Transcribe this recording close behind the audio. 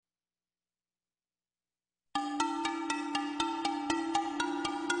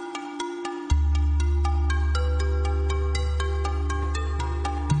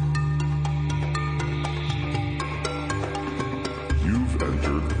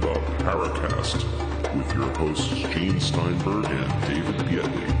Paracast with your hosts Gene Steinberg and David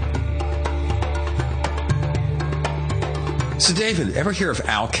Biedley. So, David, ever hear of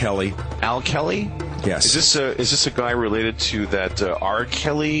Al Kelly? Al Kelly? Yes. Is this a guy related to that R.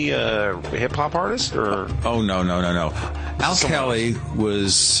 Kelly hip hop artist? Or Oh, no. Al Kelly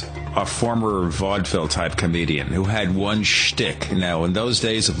was a former vaudeville type comedian who had one shtick. Now, in those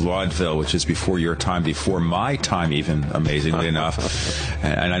days of vaudeville, which is before your time, before my time even, amazingly enough,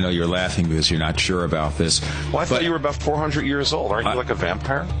 and I know you're laughing because you're not sure about this. Well, I thought you were about 400 years old. Aren't you like a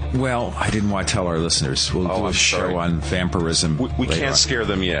vampire? Well, I didn't want to tell our listeners. We'll do a show on vampirism. We can't scare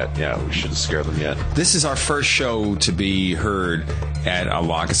them yet. Yeah, we shouldn't scare them yet. This is our first show to be heard at a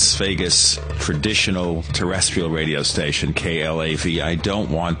Las Vegas traditional terrestrial radio station, KLAV. I don't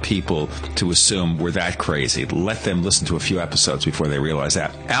want people to assume we're that crazy. Let them listen to a few episodes before they realize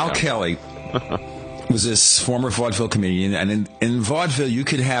that. Al Kelly was this former vaudeville comedian, and in vaudeville you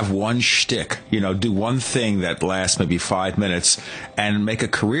could have one shtick, do one thing that lasts maybe 5 minutes and make a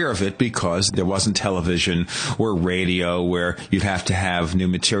career of it because there wasn't television or radio where you'd have to have new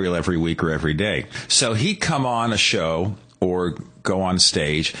material every week or every day. So he'd come on a show or go on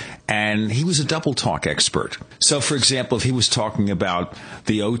stage, and he was a double talk expert. So, for example, if he was talking about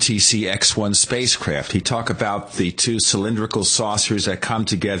the OTC X-1 spacecraft, he'd talk about the two cylindrical saucers that come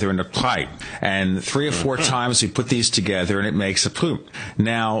together in a pipe. And 3 or 4 times we put these together and it makes a plume.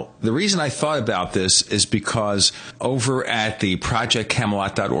 Now, the reason I thought about this is because over at the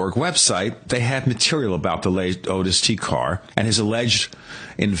ProjectCamelot.org website, they have material about the late Otis T. Carr and his alleged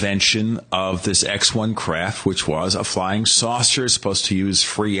invention of this X-1 craft, which was a flying saucer supposed to use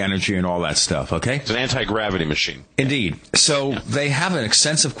free energy and all that stuff, okay? It's an anti-gravity machine. Indeed. So they have an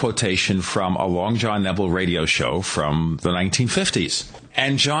extensive quotation from a Long John Nebel radio show from the 1950s.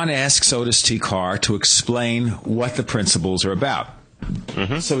 And John asks Otis T. Carr to explain what the principles are about.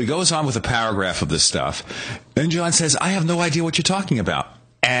 So he goes on with a paragraph of this stuff. Then John says, I have no idea what you're talking about.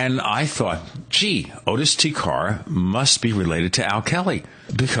 And I thought, gee, Otis T. Carr must be related to Al Kelly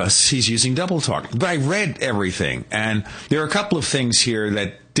because he's using double talk. But I read everything, and there are a couple of things here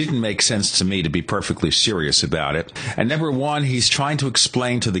that didn't make sense to me, to be perfectly serious about it. And number one, he's trying to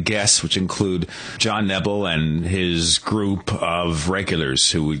explain to the guests, which include John Nebel and his group of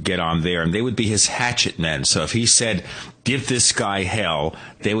regulars who would get on there, and they would be his hatchet men. So if he said, give this guy hell,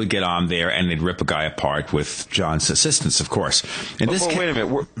 they would get on there and they'd rip a guy apart with John's assistance, of course. Wait a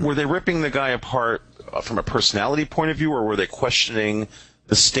minute. Were they ripping the guy apart from a personality point of view, or were they questioning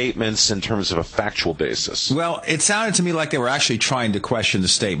the statements in terms of a factual basis? Well, it sounded to me like they were actually trying to question the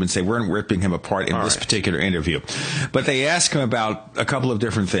statements. They weren't ripping him apart in this particular interview. But they asked him about a couple of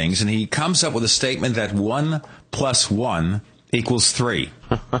different things, and he comes up with a statement that 1 + 1 = 3.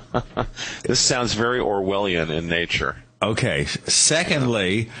 This sounds very Orwellian in nature. Okay.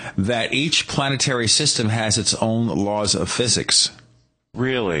 Secondly, that each planetary system has its own laws of physics.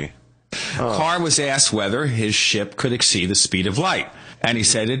 Really? Carr was asked whether his ship could exceed the speed of light. And he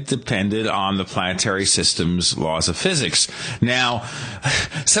said it depended on the planetary system's laws of physics. Now,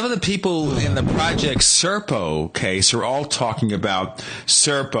 some of the people in the Project Serpo case are all talking about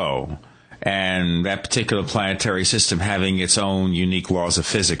Serpo and that particular planetary system having its own unique laws of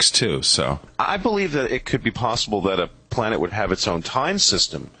physics, too. So I believe that it could be possible that a planet would have its own time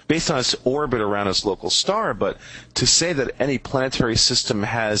system based on its orbit around its local star, but to say that any planetary system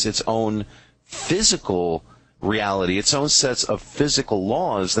has its own physical reality, its own sets of physical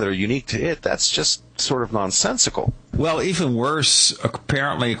laws that are unique to it, that's just sort of nonsensical. Well, even worse,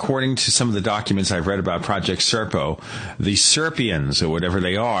 apparently, according to some of the documents I've read about Project Serpo, the Serpians, or whatever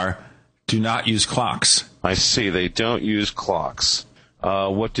they are, do not use clocks. I see. They don't use clocks.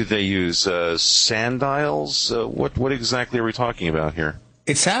 What do they use? Sundials? What exactly are we talking about here?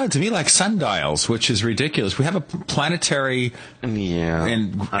 It sounded to me like sundials, which is ridiculous. We have a planetary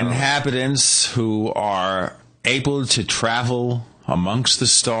inhabitants who are able to travel amongst the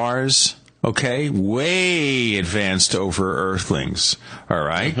stars, okay? Way advanced over Earthlings, all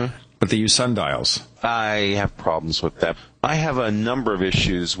right? But they use sundials. I have problems with that. I have a number of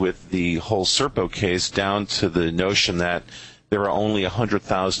issues with the whole Serpo case, down to the notion that there are only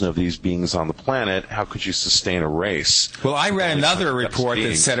 100,000 of these beings on the planet. How could you sustain a race? Well, I read another report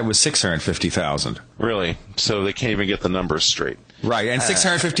that said it was 650,000. Really? So they can't even get the numbers straight. Right, and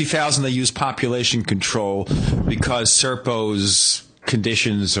 650,000 they use population control because Serpo's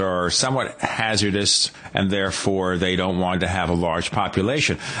conditions are somewhat hazardous, and therefore they don't want to have a large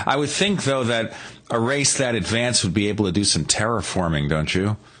population. I would think, though, that a race that advanced would be able to do some terraforming, don't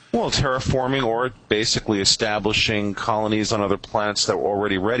you? Well, terraforming or basically establishing colonies on other planets that were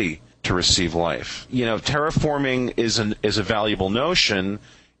already ready to receive life. You know, terraforming is a valuable notion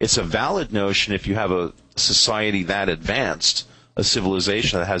it's a valid notion if you have a society that advanced, a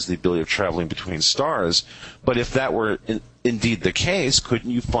civilization that has the ability of traveling between stars. But if that were indeed the case, couldn't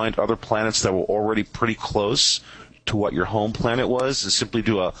you find other planets that were already pretty close to what your home planet was and simply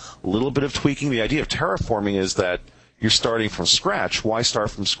do a little bit of tweaking? The idea of terraforming is that you're starting from scratch. Why start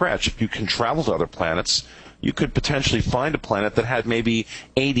from scratch? If you can travel to other planets, you could potentially find a planet that had maybe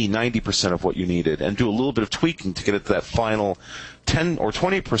 80, 90% of what you needed and do a little bit of tweaking to get it to that final 10 or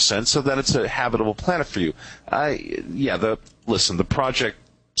 20% so that it's a habitable planet for you. The Project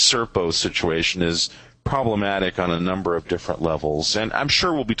Serpo situation is problematic on a number of different levels, and I'm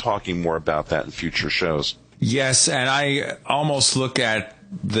sure we'll be talking more about that in future shows. Yes, and I almost look at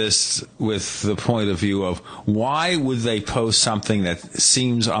this with the point of view of why would they post something that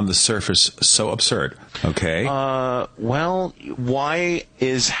seems on the surface so absurd? Okay. Well, why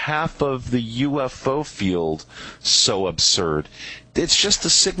is half of the UFO field so absurd? It's just a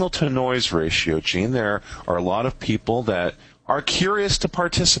signal-to-noise ratio, Gene. There are a lot of people that are curious to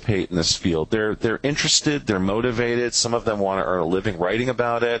participate in this field. They're interested, they're motivated. Some of them want to earn a living writing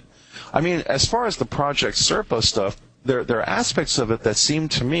about it. I mean, as far as the Project Serpo stuff, there are aspects of it that seem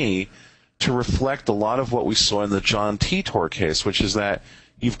to me to reflect a lot of what we saw in the John T. case, which is that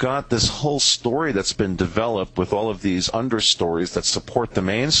you've got this whole story that's been developed with all of these understories that support the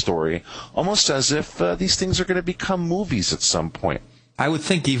main story, almost as if these things are going to become movies at some point. I would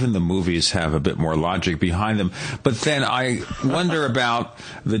think even the movies have a bit more logic behind them. But then I wonder about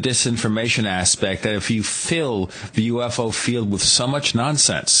the disinformation aspect, that if you fill the UFO field with so much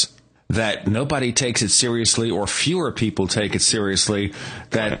nonsense that nobody takes it seriously, or fewer people take it seriously,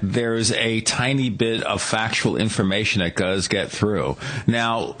 that there's a tiny bit of factual information that does get through.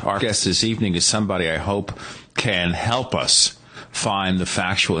 Now, our guest this evening is somebody I hope can help us find the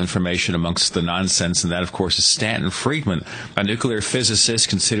factual information amongst the nonsense, and that, of course, is Stanton Friedman, a nuclear physicist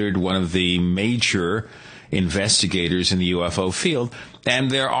considered one of the major investigators in the UFO field. And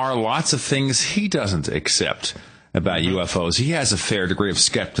there are lots of things he doesn't accept about UFOs. He has a fair degree of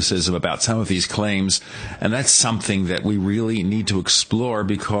skepticism about some of these claims, and that's something that we really need to explore,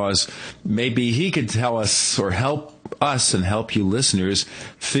 because maybe he could tell us, or help us and help you listeners,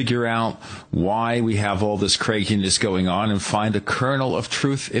 figure out why we have all this craziness going on and find a kernel of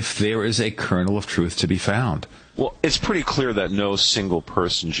truth, if there is a kernel of truth to be found. Well, it's pretty clear that no single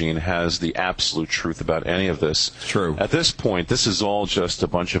person, Gene, has the absolute truth about any of this. True. At this point, this is all just a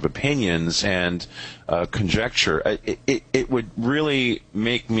bunch of opinions and conjecture. It would really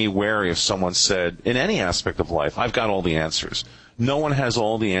make me wary if someone said, in any aspect of life, I've got all the answers. No one has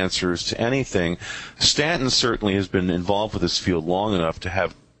all the answers to anything. Stanton certainly has been involved with this field long enough to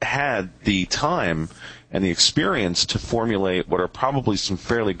have had the time and the experience to formulate what are probably some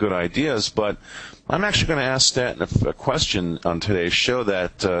fairly good ideas, but I'm actually going to ask Stanton a question on today's show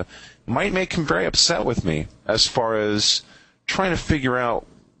that might make him very upset with me, as far as trying to figure out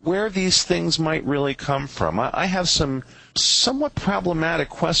where these things might really come from. I have some somewhat problematic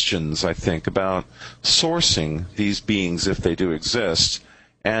questions, I think, about sourcing these beings, if they do exist.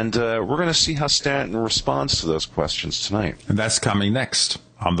 And we're going to see how Stanton responds to those questions tonight. And that's coming next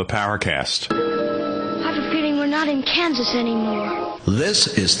on the Powercast. I have a feeling we're not in Kansas anymore. This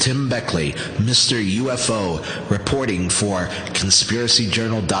is Tim Beckley, Mr. UFO, reporting for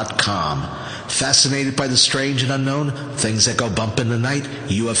ConspiracyJournal.com. Fascinated by the strange and unknown, things that go bump in the night,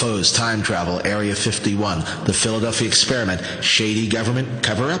 UFOs, time travel, Area 51, the Philadelphia experiment, shady government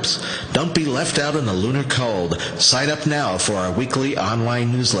cover-ups? Don't be left out in the lunar cold. Sign up now for our weekly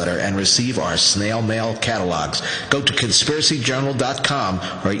online newsletter and receive our snail mail catalogs. Go to ConspiracyJournal.com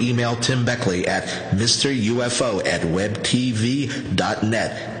or email Tim Beckley at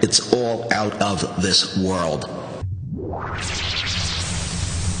MrUFO@webtv.net. It's all out of this world.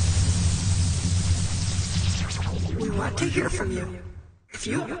 We want to hear from you. If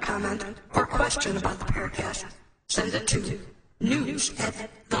you have a comment or question about the Paracast, send it to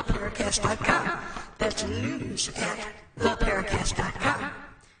news@theparacast.com. That's news@theparacast.com.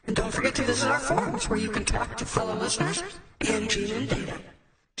 And don't forget to visit our forums where you can talk to fellow listeners and Gene and Data.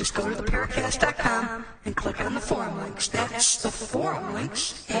 Just go to theparacast.com and click on the forum links. That's the forum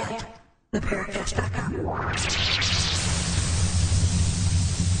links at theparacast.com.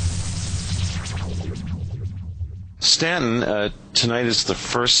 Stanton, tonight is the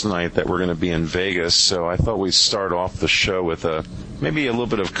first night that we're going to be in Vegas, so I thought we'd start off the show with maybe a little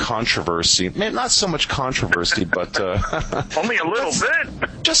bit of controversy. Maybe not so much controversy, but only a little bit.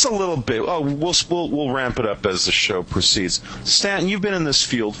 Just a little bit. Oh, we'll ramp it up as the show proceeds. Stanton, you've been in this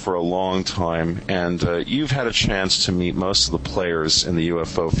field for a long time, and you've had a chance to meet most of the players in the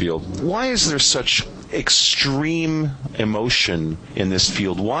UFO field. Why is there such extreme emotion in this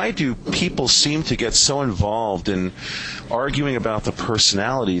field? Why do people seem to get so involved in arguing about the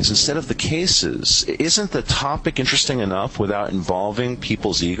personalities instead of the cases? Isn't the topic interesting enough without involving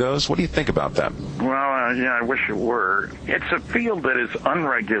people's egos? What do you think about that? Well, yeah, I wish it were. It's a field that is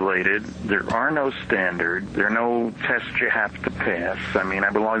unregulated. There are no standards. There are no tests you have to pass. I mean, I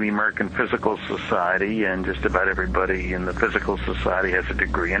belong to the American Physical Society, and just about everybody in the Physical Society has a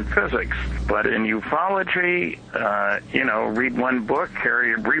degree in physics. But in ufology, read one book,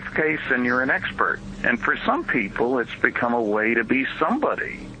 carry a briefcase, and you're an expert. And for some people, it's become a way to be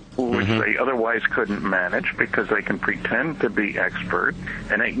somebody, which they otherwise couldn't manage because they can pretend to be expert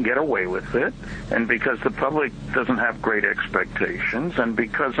and they can get away with it, and because the public doesn't have great expectations, and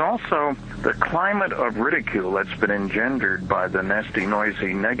because also the climate of ridicule that's been engendered by the nasty,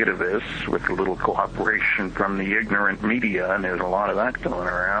 noisy negativists with a little cooperation from the ignorant media, and there's a lot of that going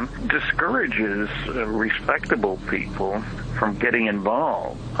around, discourages respectable people from getting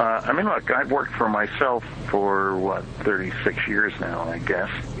involved. Look, I've worked for myself for, 36 years now, I guess.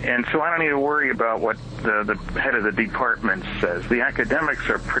 And so I don't need to worry about what the head of the department says. The academics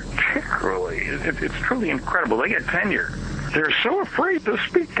are particularly, it's truly incredible. They get tenure. They're so afraid to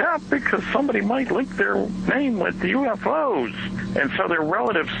speak out because somebody might link their name with the UFOs. And so their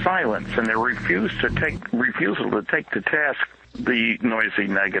relative silence and their refusal to take to task the noisy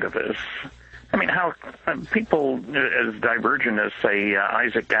negativists. I mean, how people as divergent as, say,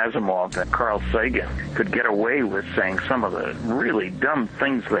 Isaac Asimov and Carl Sagan could get away with saying some of the really dumb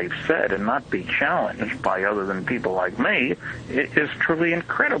things they've said and not be challenged by other than people like me is truly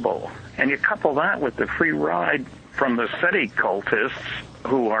incredible. And you couple that with the free ride from the SETI cultists,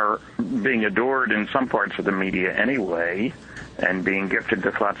 who are being adored in some parts of the media anyway, and being gifted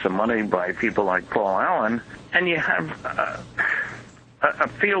with lots of money by people like Paul Allen, and you have a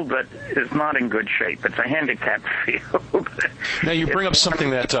field that is not in good shape. It's a handicapped field. Now, you bring up something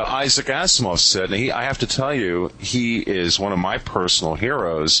that Isaac Asimov said, and I have to tell you, he is one of my personal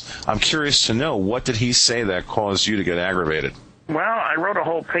heroes. I'm curious to know, what did he say that caused you to get aggravated? Well, I wrote a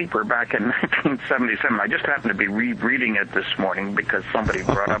whole paper back in 1977. I just happened to be rereading it this morning because somebody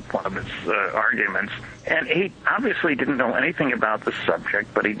brought up one of his arguments. And he obviously didn't know anything about the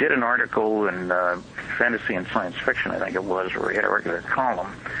subject, but he did an article in Fantasy and Science Fiction, I think it was, where he had a regular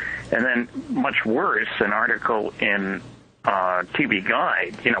column. And then, much worse, an article in TV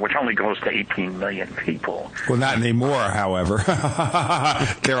Guide, which only goes to 18 million people. Well, not anymore, however.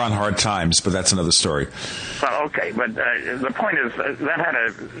 They're on hard times, but that's another story. Well, okay, but the point is that had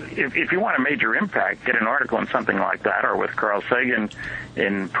if you want a major impact, get an article in something like that, or with Carl Sagan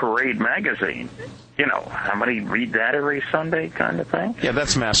in Parade magazine. How many read that every Sunday kind of thing? Yeah,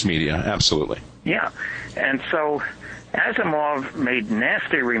 that's mass media, absolutely. Yeah, and so Asimov made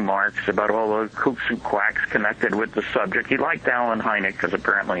nasty remarks about all the kooks and quacks connected with the subject. He liked Allen Hynek because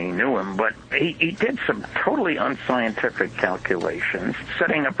apparently he knew him, but he did some totally unscientific calculations,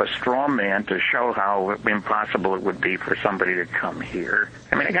 setting up a straw man to show how impossible it would be for somebody to come here.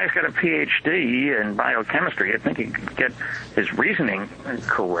 I mean, the guy's got a PhD in biochemistry. I think he could get his reasoning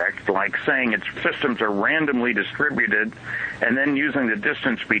correct, like saying its systems are randomly distributed and then using the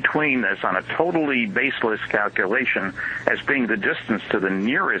distance between this on a totally baseless calculation as being the distance to the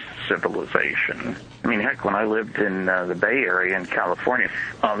nearest civilization. I mean, heck, when I lived in the Bay Area in California,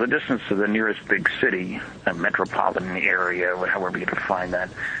 the distance to the nearest big city, a metropolitan area, however you define that,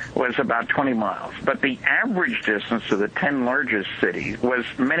 was about 20 miles. But the average distance to the 10 largest cities was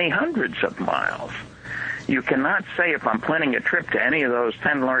many hundreds of miles. You cannot say if I'm planning a trip to any of those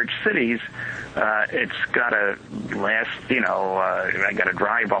 10 large cities, it's got to last, I got to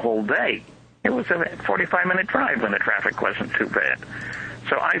drive a whole day. It was a 45-minute drive when the traffic wasn't too bad.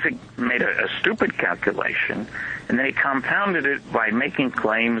 So Isaac made a stupid calculation, and then he compounded it by making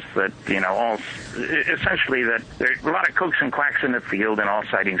claims that, essentially that there are a lot of kooks and quacks in the field, and all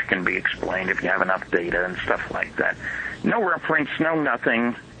sightings can be explained if you have enough data and stuff like that. No reference, no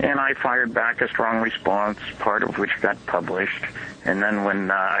nothing, and I fired back a strong response, part of which got published. And then when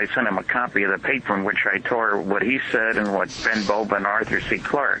I sent him a copy of the paper in which I tore what he said and what Ben Boba and Arthur C.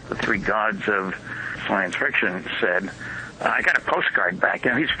 Clarke, the three gods of science fiction, said, I got a postcard back.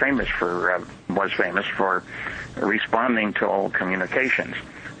 He's was famous for responding to all communications.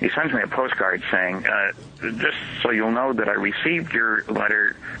 He sends me a postcard saying, just so you'll know that I received your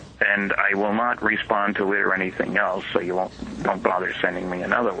letter and I will not respond to it or anything else, so you don't bother sending me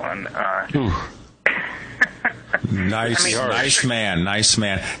another one. Nice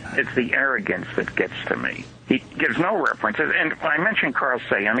man. It's the arrogance that gets to me. He gives no references. And when I mentioned Carl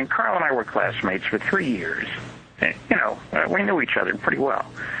Sagan, Carl and I were classmates for 3 years. We knew each other pretty well.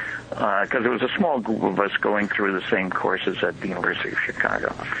 because it was a small group of us going through the same courses at the University of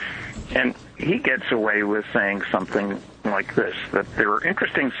Chicago. And he gets away with saying something like this, that there are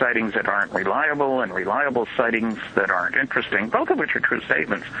interesting sightings that aren't reliable and reliable sightings that aren't interesting, both of which are true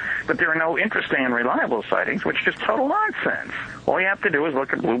statements. But there are no interesting and reliable sightings, which is just total nonsense. All you have to do is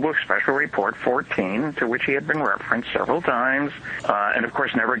look at Blue Book Special Report 14, to which he had been referenced several times, and of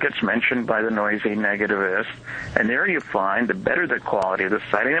course never gets mentioned by the noisy negativist. And there you find the better the quality of the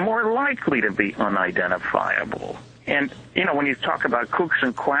sighting, the more likely to be unidentifiable. And, you know, when you talk about kooks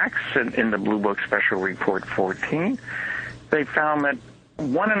and quacks in the Blue Book Special Report 14, they found that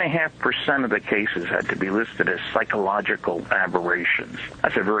 1.5% of the cases had to be listed as psychological aberrations.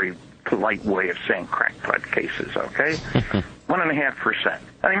 That's a very polite way of saying crackpot cases, okay? 1.5%. And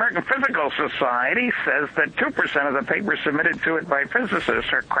the American Physical Society says that 2% of the papers submitted to it by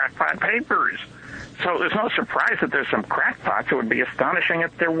physicists are crackpot papers. So there's no surprise that there's some crackpots. It would be astonishing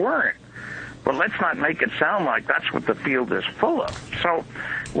if there weren't. But let's not make it sound like that's what the field is full of. So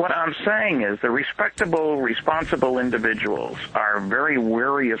what I'm saying is the respectable, responsible individuals are very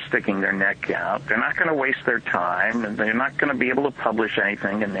wary of sticking their neck out. They're not going to waste their time, and they're not going to be able to publish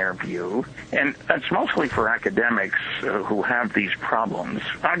anything in their view. And it's mostly for academics who have these problems.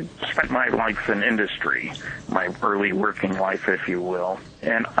 I spent my life in industry, my early working life, if you will.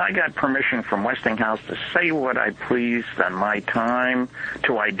 And I got permission from Westinghouse to say what I pleased on my time,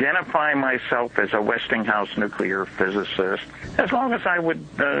 to identify myself as a Westinghouse nuclear physicist, as long as I would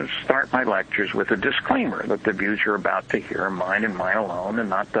start my lectures with a disclaimer that the views you're about to hear are mine and mine alone and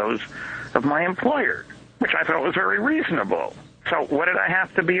not those of my employer, which I thought was very reasonable. So what did I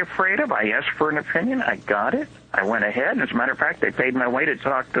have to be afraid of? I asked for an opinion. I got it. I went ahead. And as a matter of fact, they paid my way to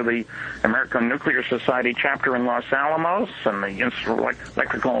talk to the American Nuclear Society chapter in Los Alamos and the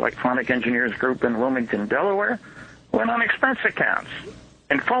Electrical and Electronic Engineers Group in Wilmington, Delaware. Went on expense accounts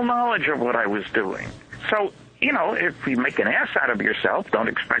in full knowledge of what I was doing. So, you know, if you make an ass out of yourself, don't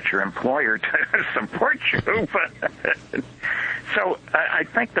expect your employer to support you. But so I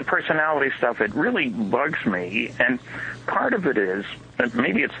think the personality stuff, it really bugs me. And part of it is,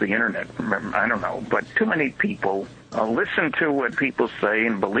 maybe it's the internet, I don't know, but too many people listen to what people say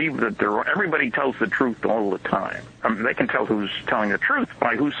and believe that everybody tells the truth all the time. They can tell who's telling the truth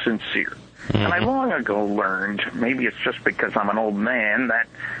by who's sincere. Mm-hmm. And I long ago learned, maybe it's just because I'm an old man, that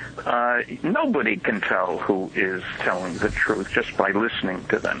nobody can tell who is telling the truth just by listening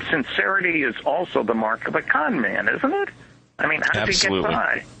to them. Sincerity is also the mark of a con man, isn't it? I mean, how does he get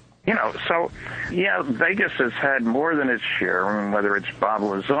by? You know, so, yeah, Vegas has had more than its share. I mean, whether it's Bob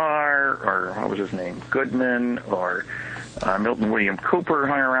Lazar or, what was his name, Goodman, or Milton William Cooper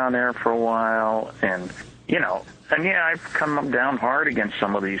hung around there for a while. And, you know, and yeah, I've come down hard against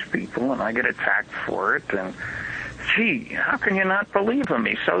some of these people, and I get attacked for it. And, gee, how can you not believe him?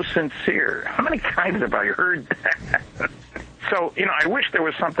 He's so sincere. How many times have I heard that? So, you know, I wish there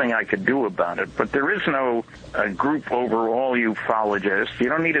was something I could do about it, but there is no group overall ufologists. You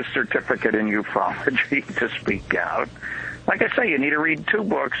don't need a certificate in ufology to speak out. Like I say, you need to read 2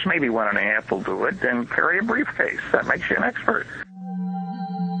 books, maybe 1.5 will do it, and carry a briefcase. That makes you an expert.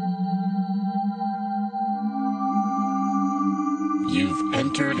 You've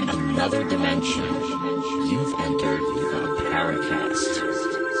entered another dimension. You've entered the Paracast.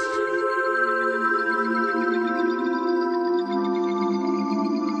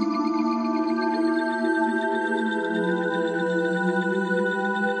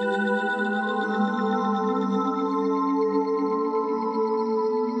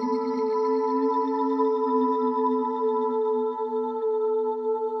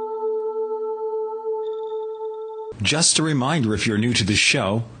 Just a reminder, if you're new to the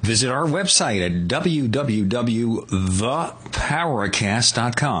show, visit our website at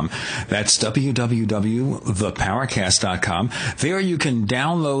www.theparacast.com. That's www.theparacast.com. There you can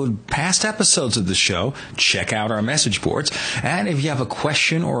download past episodes of the show, check out our message boards, and if you have a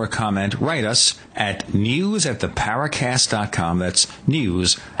question or a comment, write us at news@theparacast.com. That's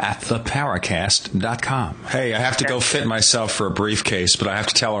news@theparacast.com. Hey, I have to go fit myself for a briefcase, but I have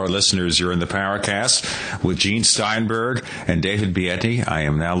to tell our listeners you're in the Paracast with Gene Steinberg and David Bietti. I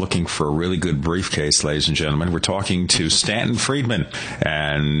am now looking for a really good briefcase, ladies and gentlemen. We're talking to Stanton Friedman,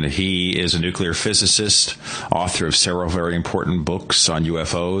 and he is a nuclear physicist, author of several very important books on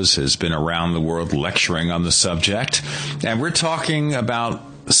UFOs, has been around the world lecturing on the subject. And we're talking about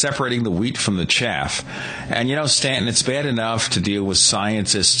separating the wheat from the chaff. And, you know, Stanton, it's bad enough to deal with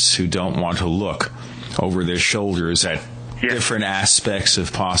scientists who don't want to look over their shoulders at different aspects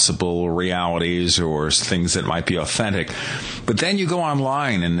of possible realities or things that might be authentic. But then you go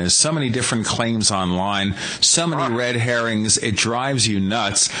online, and there's so many different claims online, so many red herrings, it drives you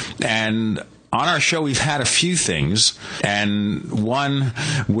nuts. And on our show, we've had a few things, and one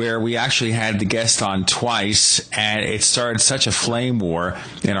where we actually had the guest on twice, and it started such a flame war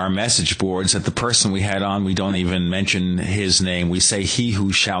in our message boards that the person we had on, we don't even mention his name. We say, he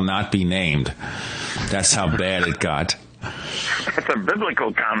who shall not be named. That's how bad it got. That's a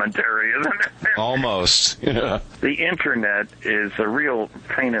biblical commentary, isn't it? Almost. Yeah. The Internet is a real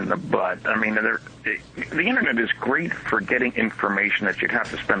pain in the butt. I mean, the Internet is great for getting information that you'd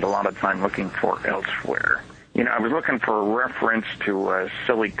have to spend a lot of time looking for elsewhere. You know, I was looking for a reference to a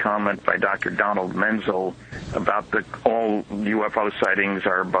silly comment by Dr. Donald Menzel about all UFO sightings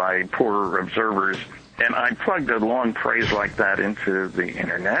are by poor observers. And I plugged a long phrase like that into the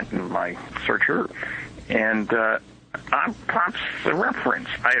Internet in my searcher, and pops the reference.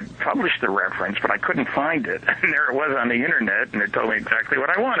 I had published the reference, but I couldn't find it. And there it was on the Internet, and it told me exactly what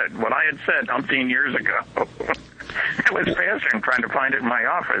I wanted, what I had said umpteen years ago. It was faster than trying to find it in my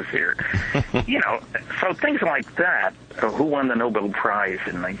office here. You know, so things like that. Who won the Nobel Prize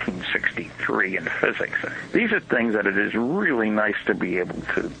in 1963 in physics? These are things that it is really nice to be able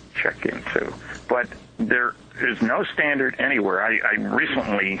to check into. But there is no standard anywhere. I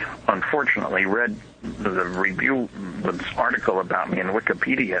recently, unfortunately, read the review, this article about me in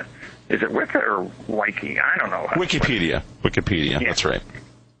Wikipedia. Is it Wiki or Wiki? I don't know. Wikipedia. Yeah. That's right.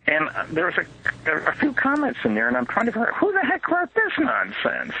 And there was a few comments in there, and I'm trying to figure out who the heck wrote this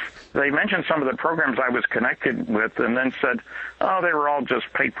nonsense. They mentioned some of the programs I was connected with and then said, oh, they were all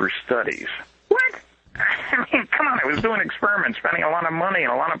just paper studies. What? I mean, come on, I was doing experiments, spending a lot of money in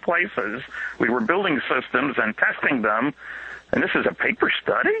a lot of places. We were building systems and testing them, and this is a paper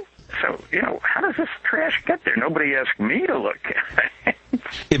study? So, you know, how does this trash get there? Nobody asked me to look at it.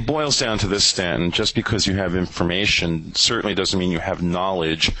 It boils down to this, Stanton. Just because you have information certainly doesn't mean you have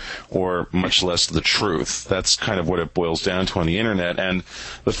knowledge, or much less the truth. That's kind of what it boils down to on the Internet. And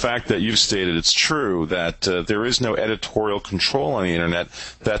the fact that you've stated it's true, that there is no editorial control on the Internet,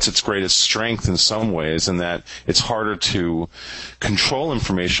 that's its greatest strength in some ways, and that it's harder to control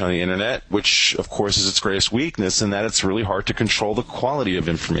information on the Internet, which, of course, is its greatest weakness, and that it's really hard to control the quality of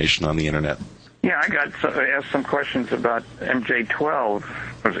information on the Internet. Yeah, I got asked some questions about MJ12.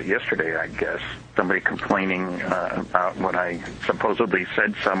 Was it yesterday, I guess? Somebody complaining about what I supposedly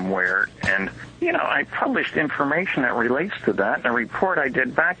said somewhere. And, you know, I published information that relates to that in a report I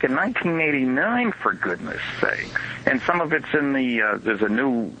did back in 1989, for goodness sakes. And some of it's in there's a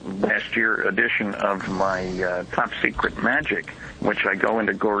new last year edition of my Top Secret Magic, which I go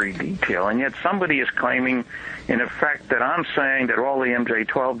into gory detail. And yet somebody is claiming, in effect, that I'm saying that all the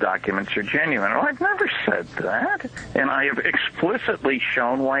MJ12 documents are genuine. Well, I've never said that. And I have explicitly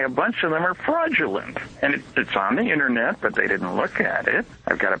shown why a bunch of them are fraudulent. And it's on the Internet, but they didn't look at it.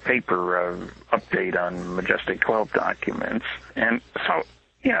 I've got a paper update on Majestic 12 documents. And so,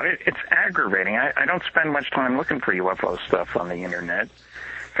 you know, it's aggravating. I don't spend much time looking for UFO stuff on the Internet,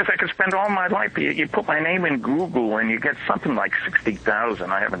 because I could spend all my life. You put my name in Google and you get something like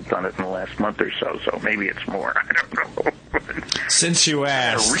 60,000. I haven't done it in the last month or so maybe it's more. I don't know. Since you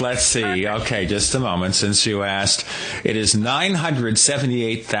asked, let's see. Okay, just a moment. Since you asked, it is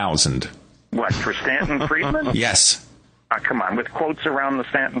 978,000. What, for Stanton Friedman? Yes. Come on, with quotes around the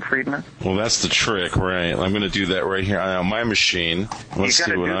Stanton Friedman? Well, that's the trick, right? I'm going to do that right here on my machine. Let's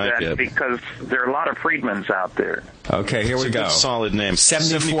see what I get. Because there are a lot of Friedmans out there. Okay, here we go. Solid name.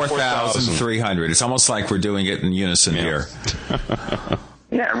 74,300. It's almost like we're doing it in unison here.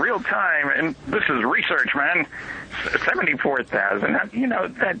 Yeah, real time, and this is research, man. 74,000. You know,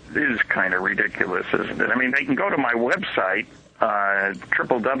 that is kind of ridiculous, isn't it? I mean, they can go to my website,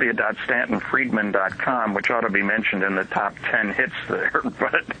 www.stantonfriedman.com, which ought to be mentioned in the top 10 hits there.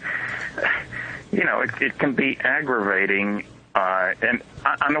 But, you know, it can be aggravating. And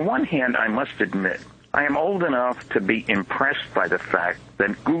on the one hand, I must admit, I am old enough to be impressed by the fact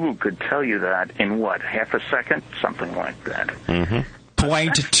that Google could tell you that in, what, half a second? Something like that. Mm-hmm.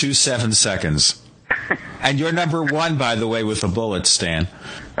 0.27 seconds. And you're number one, by the way, with the bullets, Stan.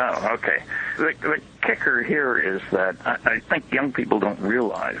 Oh, okay. The kicker here is that I think young people don't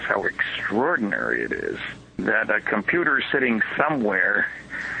realize how extraordinary it is that a computer sitting somewhere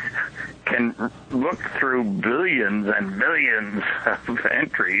can look through billions and millions of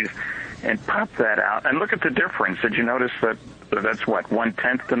entries and pop that out. And look at the difference. Did you notice that that's, what,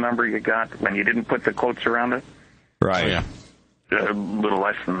 1/10 the number you got when you didn't put the quotes around it? Right. Yeah. A little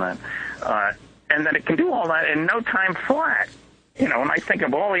less than that. And that it can do all that in no time flat. You know, when I think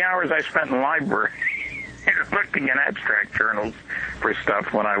of all the hours I spent in the library looking in abstract journals for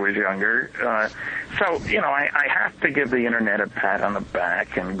stuff when I was younger. So, I have to give the Internet a pat on the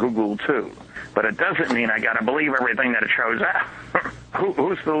back, and Google too. But it doesn't mean I got to believe everything that it shows up.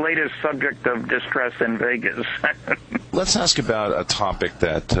 Who's the latest subject of distress in Vegas? Let's ask about a topic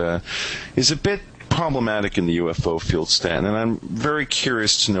that is a bit problematic in the UFO field, Stan, and I'm very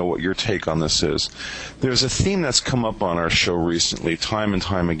curious to know what your take on this is. There's a theme that's come up on our show recently, time and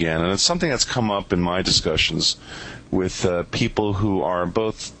time again, and it's something that's come up in my discussions with people who are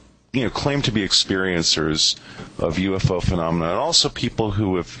both, claim to be experiencers of UFO phenomena, and also people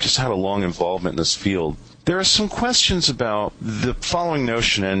who have just had a long involvement in this field. There are some questions about the following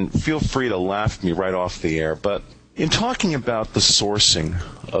notion, and feel free to laugh at me right off the air, but in talking about the sourcing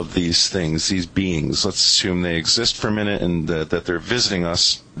of these things, these beings, let's assume they exist for a minute and that they're visiting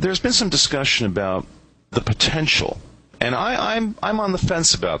us, there's been some discussion about the potential. And I'm on the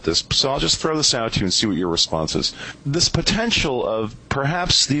fence about this, so I'll just throw this out to you and see what your response is. This potential of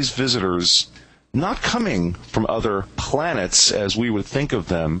perhaps these visitors not coming from other planets as we would think of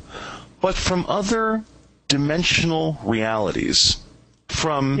them, but from other dimensional realities.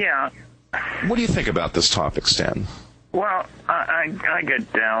 Yeah. What do you think about this topic, Stan? Well, I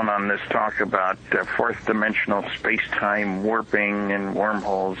get down on this talk about fourth dimensional space-time warping and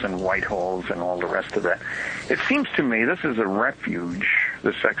wormholes and white holes and all the rest of that. It seems to me this is a refuge,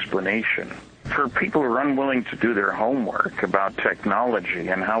 this explanation, for people who are unwilling to do their homework about technology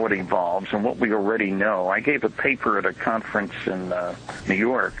and how it evolves and what we already know. I gave a paper at a conference in New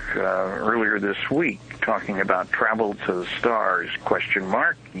York earlier this week talking about travel to the stars, ?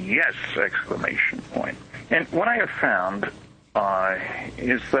 Yes, ! And what I have found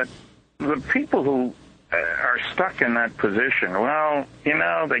is that the people who are stuck in that position,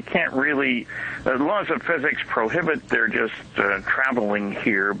 they can't really, the laws of physics prohibit their just traveling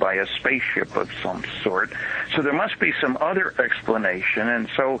here by a spaceship of some sort. So there must be some other explanation. And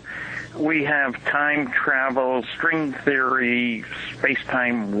so we have time travel, string theory,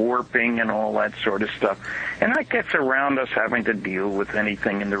 space-time warping, and all that sort of stuff. And that gets around us having to deal with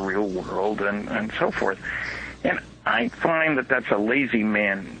anything in the real world and so forth. And I find that that's a lazy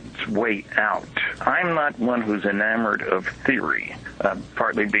man's way out. I'm not one who's enamored of theory,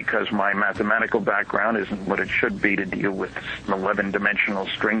 partly because my mathematical background isn't what it should be to deal with 11-dimensional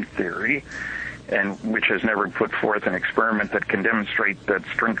string theory, and which has never put forth an experiment that can demonstrate that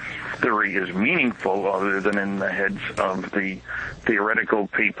string theory is meaningful other than in the heads of the theoretical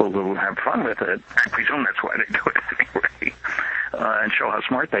people who have fun with it. I presume that's why they do it anyway, and show how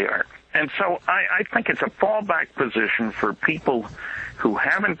smart they are. And so I think it's a fallback position for people who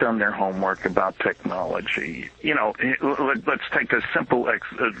haven't done their homework about technology. Let's take a simple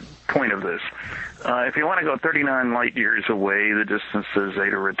point of this. If you want to go 39 light years away, the distance is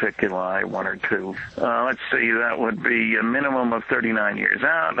Zeta Reticuli, 1 or 2. Let's see, that would be a minimum of 39 years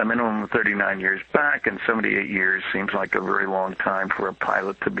out, a minimum of 39 years back, and 78 years seems like a very long time for a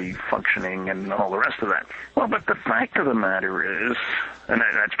pilot to be functioning and all the rest of that. Well, but the fact of the matter is, and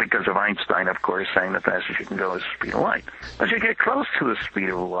that's because of Einstein, of course, saying the fastest you can go is the speed of light. As you get close to the speed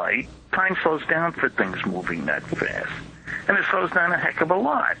of light, time slows down for things moving that fast. And it slows down a heck of a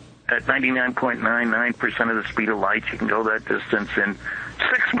lot. At 99.99% of the speed of light, you can go that distance in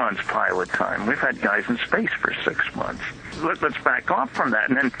 6 months pilot time. We've had guys in space for 6 months. Let's back off from that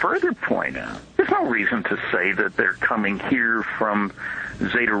and then further point out, there's no reason to say that they're coming here from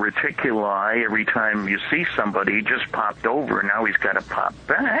Zeta Reticuli. Every time you see somebody, he just popped over, and now he's got to pop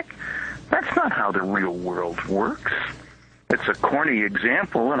back. That's not how the real world works. It's a corny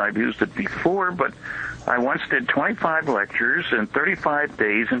example, and I've used it before, but I once did 25 lectures in 35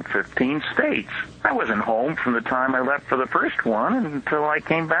 days in 15 states. I wasn't home from the time I left for the first one until I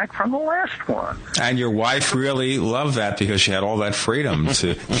came back from the last one. And your wife really loved that because she had all that freedom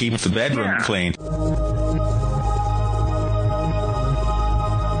to keep the bedroom clean.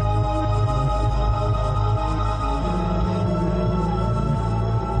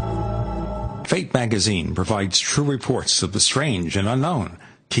 Fate magazine provides true reports of the strange and unknown.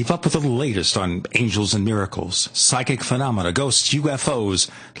 Keep up with the latest on angels and miracles, psychic phenomena, ghosts, UFOs,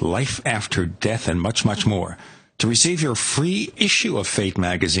 life after death, and much, much more. To receive your free issue of Fate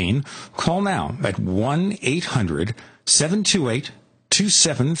magazine, call now at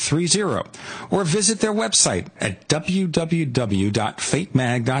 1-800-728-2730 or visit their website at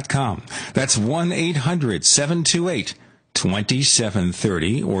www.fatemag.com. That's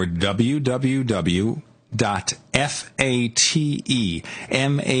 1-800-728-2730 or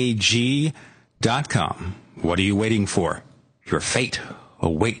www.fatemag.com. What are you waiting for? Your fate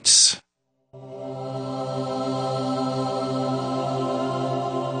awaits.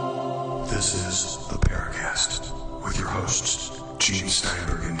 This is the Paracast. Paracast with your hosts, Gene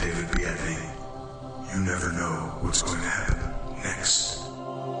Steinberg and David Biedney. You never know what's going to happen next.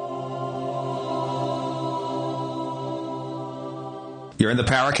 You're in the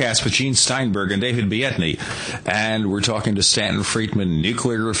Paracast with Gene Steinberg and David Biedney, and we're talking to Stanton Friedman,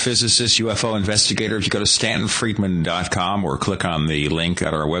 nuclear physicist, UFO investigator. If you go to stantonfriedman.com or click on the link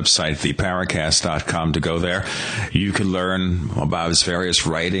at our website, theparacast.com, to go there, you can learn about his various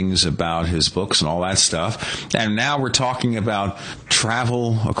writings, about his books and all that stuff. And now we're talking about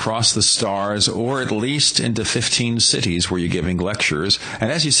travel across the stars, or at least into 15 cities where you're giving lectures.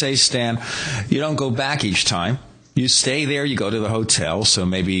 And as you say, Stan, you don't go back each time. You stay there, you go to the hotel, so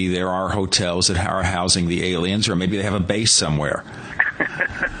maybe there are hotels that are housing the aliens, or maybe they have a base somewhere.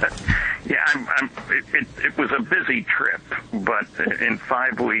 Yeah, it was a busy trip, but in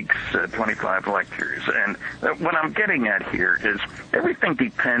 5 weeks, 25 lectures. And what I'm getting at here is everything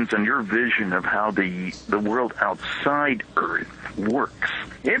depends on your vision of how the world outside Earth works.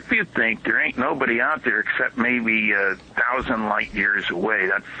 If you think there ain't nobody out there except maybe 1,000 light years away,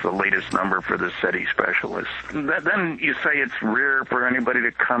 that's the latest number for the SETI specialists, then you say it's rare for anybody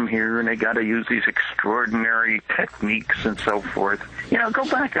to come here and they got to use these extraordinary techniques and so forth. You know, go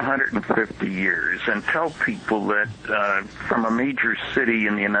back 150 years and tell people that from a major city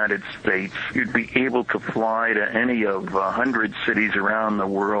in the United States, you'd be able to fly to any of 100 cities around the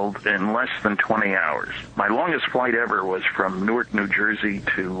world in less than 20 hours. My longest flight ever was from Newark, New Jersey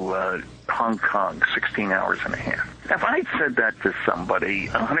to Hong Kong, 16 hours and a half. If I'd said that to somebody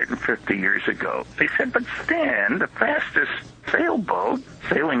 150 years ago, they said, but Stan, the fastest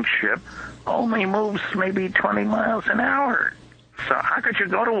sailing ship, only moves maybe 20 miles an hour. So how could you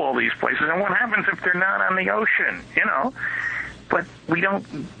go to all these places? And what happens if they're not on the ocean, you know? But we don't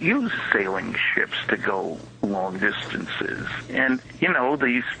use sailing ships to go long distances. And, you know,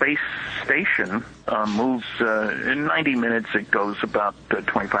 the space station moves in 90 minutes. It goes about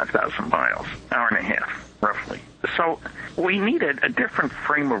 25,000 miles, hour and a half, roughly. So we needed a different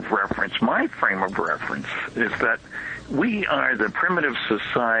frame of reference. My frame of reference is that we are the primitive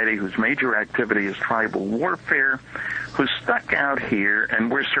society whose major activity is tribal warfare, who's stuck out here, and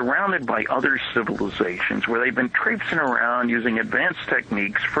we're surrounded by other civilizations where they've been traipsing around using advanced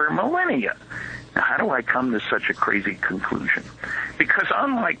techniques for millennia. Now, how do I come to such a crazy conclusion? Because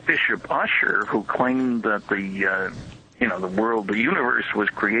unlike Bishop Ussher, who claimed that the universe was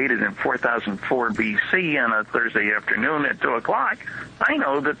created in 4004 BC on a Thursday afternoon at 2 o'clock, I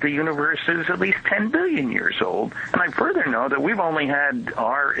know that the universe is at least 10 billion years old, and I further know that we've only had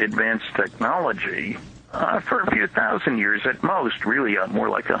our advanced technology for a few thousand years at most, really more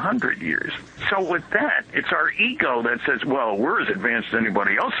like 100 years. So with that, it's our ego that says, well, we're as advanced as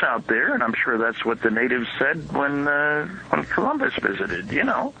anybody else out there, and I'm sure that's what the natives said when Columbus visited, you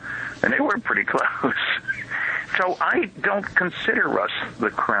know, and they were pretty close. So I don't consider us the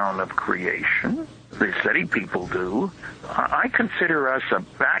crown of creation. The SETI people do. I consider us a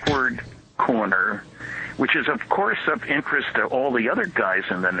backward corner, which is, of course, of interest to all the other guys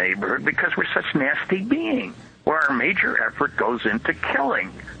in the neighborhood because we're such nasty beings, where our major effort goes into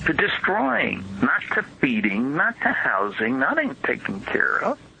killing, to destroying, not to feeding, not to housing, not in taking care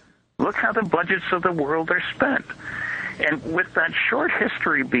of. Look how the budgets of the world are spent. And with that short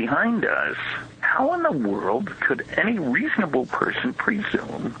history behind us, how in the world could any reasonable person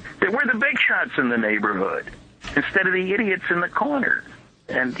presume that we're the big shots in the neighborhood instead of the idiots in the corner?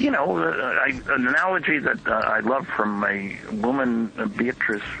 And, you know, an analogy that I love from a woman,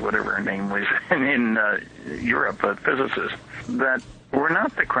 Beatrice, whatever her name was, in Europe, a physicist, that we're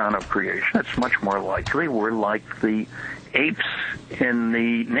not the crown of creation. It's much more likely we're like the apes in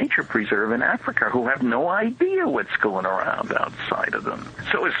the nature preserve in Africa who have no idea what's going around outside of them.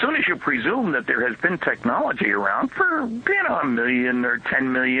 So as soon as you presume that there has been technology around for, you know, 1 million or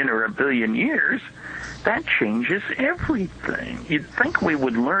 10 million or 1 billion years, that changes everything. You'd think we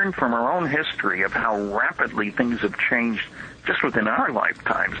would learn from our own history of how rapidly things have changed just within our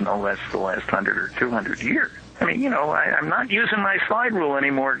lifetimes, no less the last 100 or 200 years. I mean, you know, I'm not using my slide rule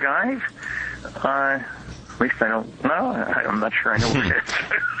anymore, guys. At least I don't know. I'm not sure I know what it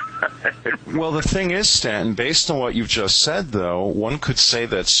is. Well, the thing is, Stanton, based on what you've just said, though, one could say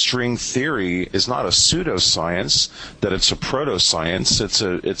that string theory is not a pseudoscience, that it's a proto-science. It's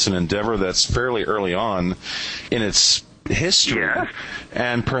an endeavor that's fairly early on in its history. Yeah.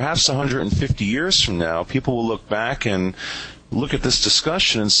 And perhaps 150 years from now, people will look back and look at this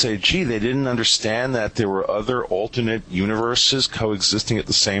discussion and say, gee, they didn't understand that there were other alternate universes coexisting at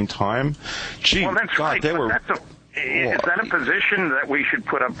the same time? Gee, well, that's God, right, they were... Is that a position that we should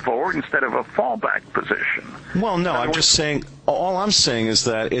put up forward instead of a fallback position? Well, no, I'm just saying, all I'm saying is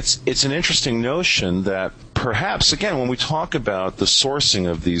that it's an interesting notion that perhaps, again, when we talk about the sourcing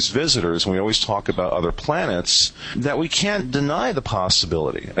of these visitors, and we always talk about other planets, that we can't deny the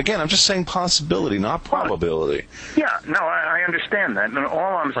possibility. Again, I'm just saying possibility, not probability. Yeah, no, I understand that. And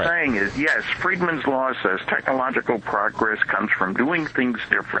all I'm saying is, yes, Friedman's law says technological progress comes from doing things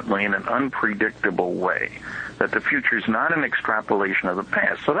differently in an unpredictable way, that the future is not an extrapolation of the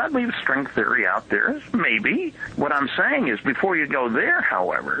past. So that leaves string theory out there, maybe. What I'm saying is, before you go there,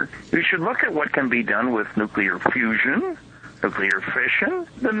 however, you should look at what can be done with nuclear fusion, nuclear fission.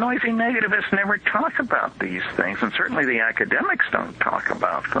 The noisy negativists never talk about these things, and certainly the academics don't talk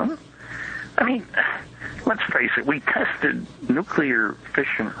about them. I mean, let's face it, we tested nuclear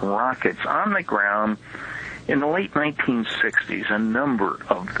fission rockets on the ground in the late 1960s, a number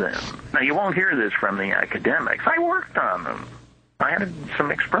of them. Now, you won't hear this from the academics. I worked on them. I had some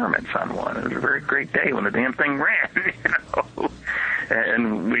experiments on one. It was a very great day when the damn thing ran,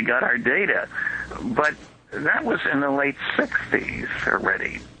 and we got our data. But that was in the late 60s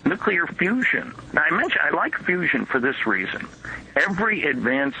already. Nuclear fusion. Now, I like fusion for this reason. Every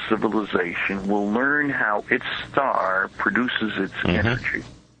advanced civilization will learn how its star produces its energy.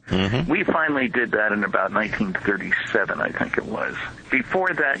 Mm-hmm. We finally did that in about 1937, I think it was.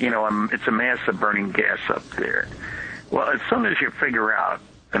 Before that, it's a mass of burning gas up there. Well, as soon as you figure out,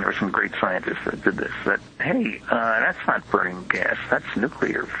 and there were some great scientists that did this, that, hey, that's not burning gas, that's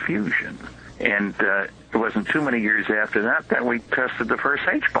nuclear fusion. And it wasn't too many years after that we tested the first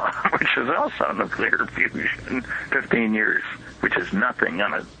H-bomb, which is also nuclear fusion, 15 years, which is nothing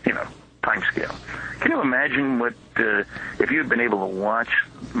on a, time scale. Can you imagine what, if you had been able to watch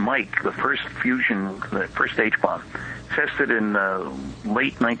Mike, the first H-bomb, tested in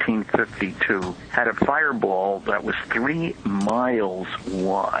late 1952, had a fireball that was 3 miles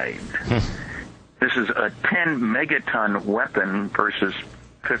wide. This is a 10 megaton weapon versus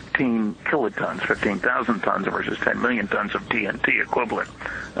 15 kilotons, 15,000 tons versus 10 million tons of TNT equivalent,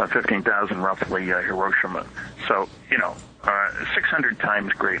 15,000 roughly Hiroshima. So, 600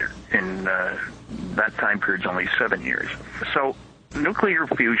 times greater in that time period's only 7 years. So nuclear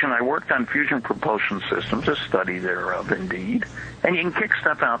fusion, I worked on fusion propulsion systems, a study thereof indeed, and you can kick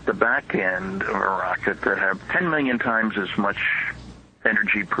stuff out the back end of a rocket that have 10 million times as much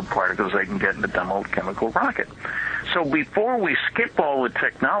energy per particle as they can get in a dumb old chemical rocket. So before we skip all the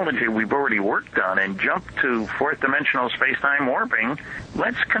technology we've already worked on and jump to fourth-dimensional space-time warping,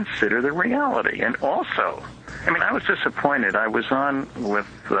 let's consider the reality. And also, I was disappointed. I was on with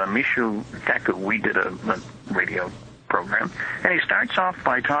Mishu Kaku. We did a radio program, and he starts off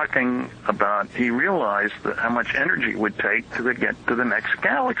by talking about he realized that how much energy it would take to get to the next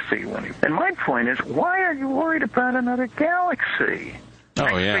galaxy. And my point is, why are you worried about another galaxy?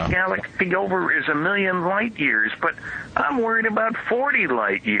 Oh, yeah. The galaxy over is 1 million light years, but I'm worried about 40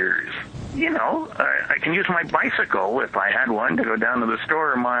 light years. I can use my bicycle if I had one to go down to the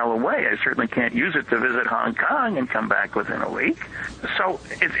store a mile away. I certainly can't use it to visit Hong Kong and come back within a week. So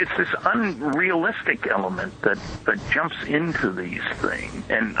it's this unrealistic element that jumps into these things.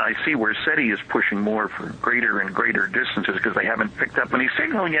 And I see where SETI is pushing more for greater and greater distances because they haven't picked up any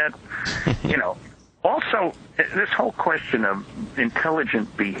signal yet. Also, this whole question of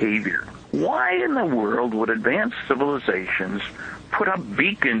intelligent behavior. Why in the world would advanced civilizations put up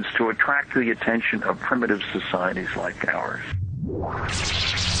beacons to attract the attention of primitive societies like ours?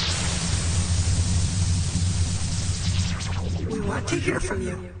 We want to hear from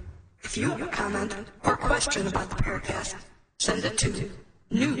you. If you have a comment or question about the Paracast, send it to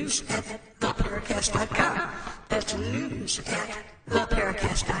news@theparacast.com. That's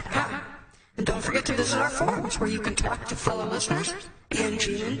news@theparacast.com. And don't forget to visit our forums where you can talk to fellow listeners and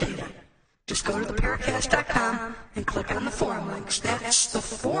Gene and Data. Just go to theparacast.com and click on the forum links. That's the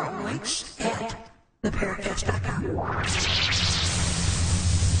forum links at theparacast.com.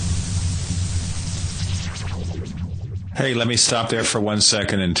 Hey, let me stop there for 1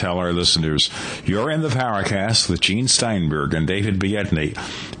 second and tell our listeners, you're in the Paracast with Gene Steinberg and David Biedney.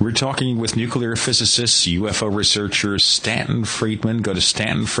 We're talking with nuclear physicists, UFO researcher Stanton Friedman. Go to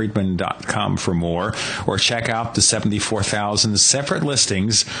stantonfriedman.com for more, or check out the 74,000 separate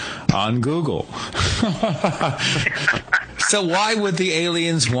listings on Google. So why would the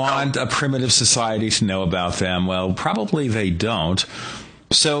aliens want a primitive society to know about them? Well, probably they don't.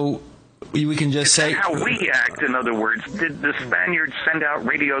 So we can just say how we act. In other words, did the Spaniards send out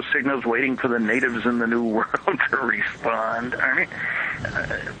radio signals waiting for the natives in the New World to respond?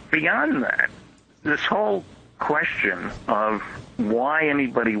 Beyond that, this whole question of why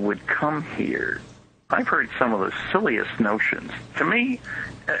anybody would come here, I've heard some of the silliest notions. To me,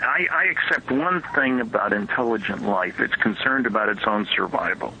 I accept one thing about intelligent life. It's concerned about its own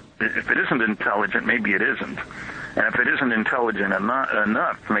survival. If it isn't intelligent, maybe it isn't. And if it isn't intelligent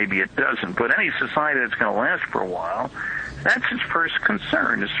enough, maybe it doesn't. But any society that's going to last for a while, that's its first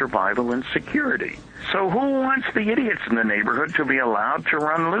concern, is survival and security. So who wants the idiots in the neighborhood to be allowed to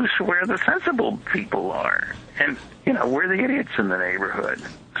run loose where the sensible people are? And, we're the idiots in the neighborhood.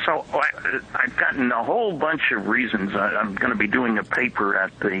 So I've gotten a whole bunch of reasons. I'm going to be doing a paper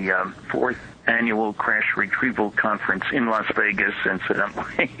at the fourth annual Crash Retrieval Conference in Las Vegas,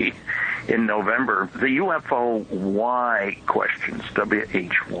 incidentally, in November. The UFO why questions,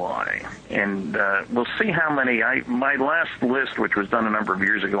 WHY. And we'll see how many. My last list, which was done a number of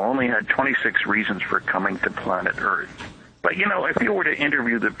years ago, only had 26 reasons for coming to planet Earth. But, if you were to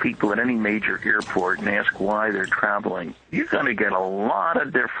interview the people at any major airport and ask why they're traveling, you're going to get a lot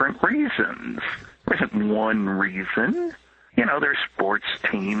of different reasons. There isn't one reason. There's sports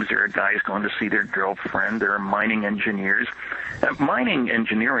teams. There are guys going to see their girlfriend. There are mining engineers. Mining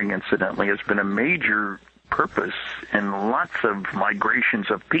engineering, incidentally, has been a major purpose in lots of migrations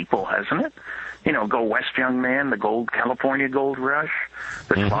of people, hasn't it? Go west, young man, the California gold rush,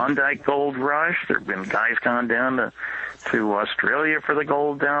 the Klondike gold rush. There have been guys gone down to Australia for the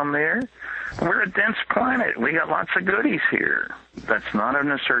gold down there. We're a dense planet. We got lots of goodies here. That's not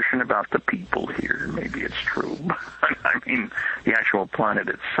an assertion about the people here. Maybe it's true, but I mean the actual planet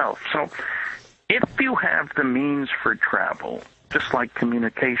itself. So if you have the means for travel, just like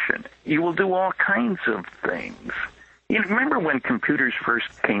communication, you will do all kinds of things. Remember when computers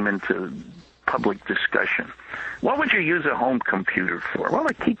first came into public discussion? What would you use a home computer for? Well,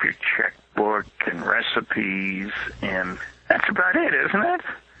 to keep your checkbook and recipes, and that's about it, isn't it?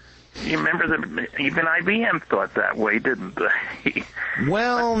 You remember even IBM thought that way, didn't they?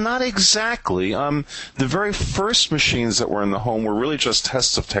 Well, not exactly. The very first machines that were in the home were really just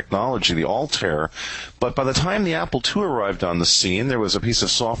tests of technology, the Altair. But by the time the Apple II arrived on the scene, there was a piece of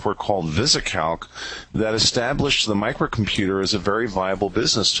software called VisiCalc that established the microcomputer as a very viable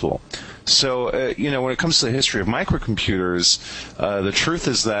business tool. So, when it comes to the history of microcomputers, the truth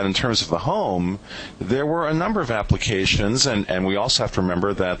is that in terms of the home, there were a number of applications, and we also have to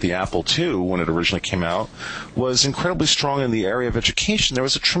remember that the Apple II, when it originally came out, was incredibly strong in the area of education. There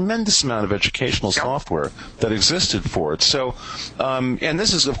was a tremendous amount of educational software that existed for it. So, and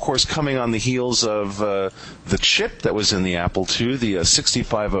this is, of course, coming on the heels of the chip that was in the Apple II, the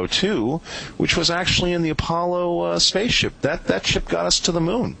 6502, which was actually in the Apollo spaceship. That chip got us to the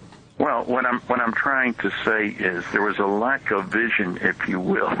moon. Well, what I'm trying to say is there was a lack of vision, if you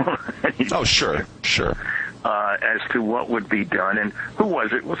will. Oh, sure. As to what would be done. And who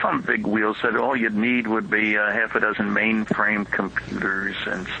was it? Well, some big wheel said all you'd need would be half a dozen mainframe computers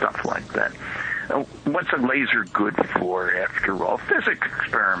and stuff like that. What's a laser good for, after all? Physics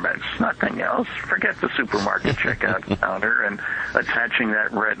experiments, nothing else. Forget the supermarket checkout counter and attaching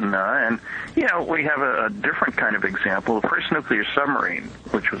that retina. And, we have a different kind of example. The first nuclear submarine,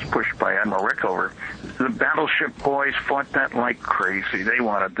 which was pushed by Admiral Rickover, the battleship boys fought that like crazy. They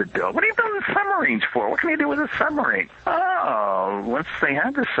wanted the dough. What are you building submarines for? What can you do with a submarine? Oh, once they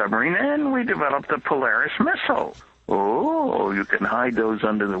had the submarine, then we developed the Polaris missile. Oh, you can hide those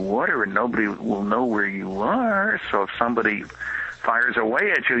under the water and nobody will know where you are. So if somebody fires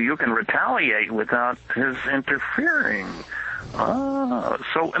away at you, you can retaliate without his interfering.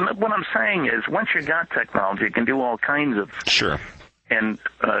 So what I'm saying is once you got technology, it can do all kinds of... Sure. And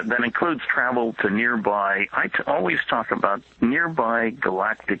that includes travel to nearby. I always talk about nearby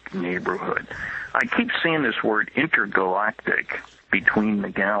galactic neighborhood. I keep seeing this word intergalactic, between the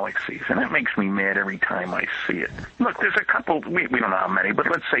galaxies, and that makes me mad every time I see it. Look, there's a couple, we don't know how many,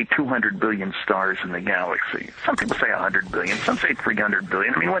 but let's say 200 billion stars in the galaxy. Some people say 100 billion, some say 300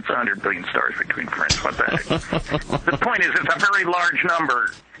 billion. I mean, what's 100 billion stars between friends? What the heck? The point is, it's a very large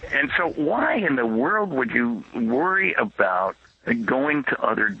number. And so why in the world would you worry about going to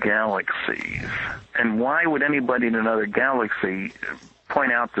other galaxies? And why would anybody in another galaxy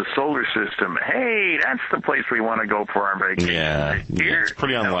point out the solar system? Hey, that's the place we want to go for our vacation. Yeah, it's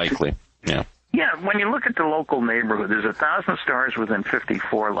pretty unlikely. Yeah, when you look at the local neighborhood, there's 1,000 stars within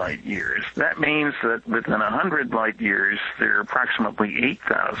 54 light years. That means that within 100 light years, there are approximately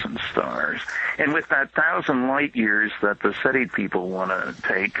 8,000 stars. And with that 1,000 light years that the SETI people want to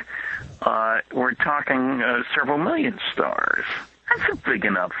take, we're talking several million stars. That's a big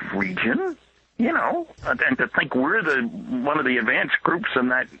enough region. And to think we're one of the advanced groups in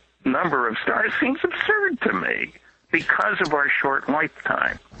that number of stars seems absurd to me because of our short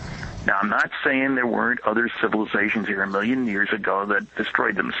lifetime. Now, I'm not saying there weren't other civilizations here a million years ago that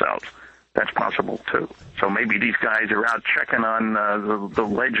destroyed themselves. That's possible, too. So maybe these guys are out checking on the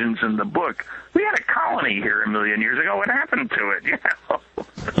legends in the book. We had a colony here a million years ago. What happened to it?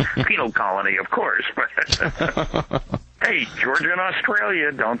 Penal colony, of course. But hey, Georgia and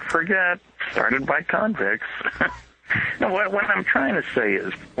Australia, don't forget, started by convicts. No, what I'm trying to say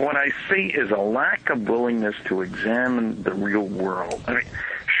is, what I see is a lack of willingness to examine the real world. I mean,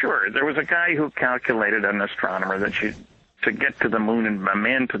 sure, there was a guy who calculated, an astronomer, that to get to the moon and a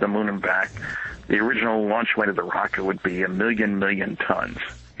man to the moon and back, the original launch weight of the rocket would be 1 million tons.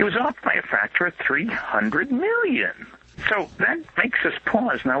 It was off by a factor of 300 million. So that makes us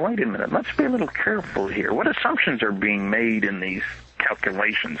pause. Now, wait a minute. Let's be a little careful here. What assumptions are being made in these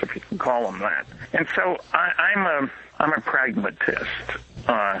calculations, if you can call them that? And so I'm a pragmatist.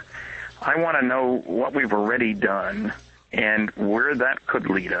 I want to know what we've already done and where that could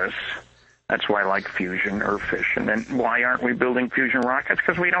lead us. That's why I like fusion or fission. And why aren't we building fusion rockets?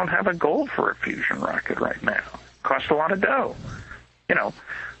 Because we don't have a goal for a fusion rocket right now. Costs a lot of dough.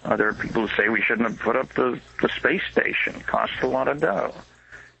 There are people who say we shouldn't have put up the space station. Costs a lot of dough.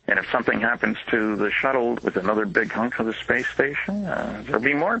 And if something happens to the shuttle with another big hunk of the space station, there'll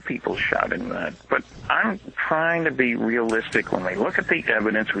be more people shouting that. But I'm trying to be realistic. When we look at the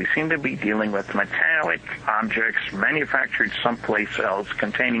evidence, we seem to be dealing with metallic objects manufactured someplace else,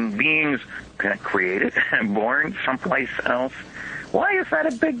 containing beings created and born someplace else. Why is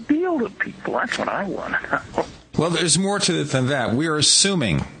that a big deal to people? That's what I want to know. Well, there's more to it than that. We are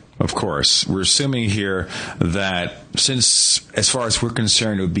assuming, of course, here that since, as far as we're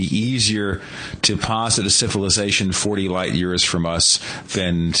concerned, it would be easier to posit a civilization 40 light years from us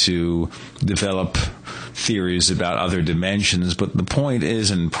than to develop theories about other dimensions. But the point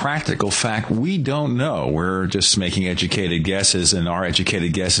is, in practical fact, we don't know. We're just making educated guesses, and our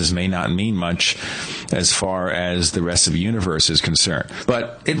educated guesses may not mean much as far as the rest of the universe is concerned.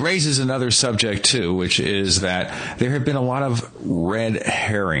 But it raises another subject, too, which is that there have been a lot of red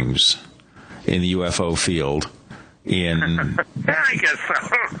herrings in the UFO field. I guess so.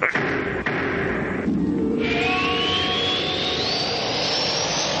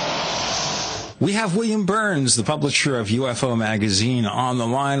 We have William Burns, the publisher of UFO Magazine, on the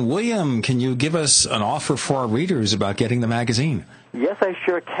line. William, can you give us an offer for our readers about getting the magazine? Yes, I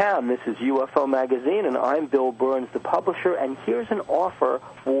sure can. This is UFO Magazine, and I'm Bill Burns, the publisher, and here's an offer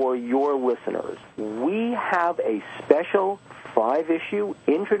for your listeners. We have a special 5-issue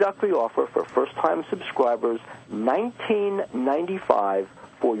introductory offer for first-time subscribers, $19.95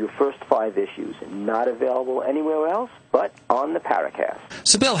 for your first 5 issues. Not available anywhere else but on the Paracast.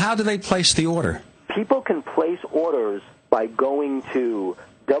 So, Bill, how do they place the order? People can place orders by going to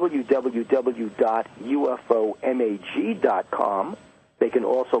www.ufomag.com. They can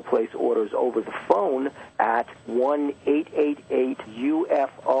also place orders over the phone at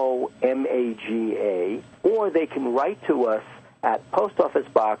 1-888-UFO-MAGA, or they can write to us at Post Office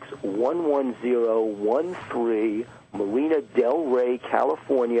Box 11013, Marina Del Rey,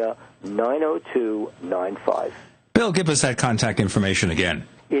 California, 90295. Bill, give us that contact information again.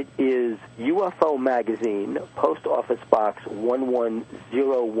 It is UFO Magazine, Post Office Box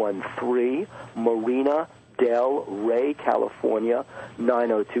 11013, Marina Del Rey, California,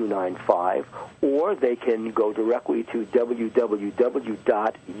 90295, or they can go directly to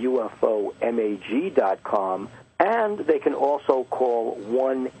www.ufomag.com, and they can also call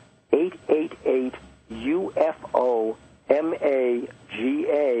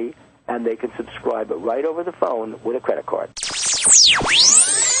 1-888-UFO-MAGA, and they can subscribe right over the phone with a credit card.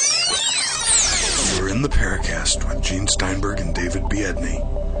 You're in the Paracast with Gene Steinberg and David Biedney.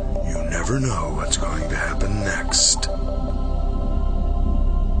 You never know what's going to happen next.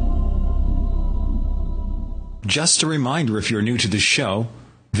 Just a reminder, if you're new to the show,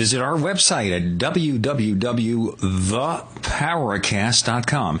 visit our website at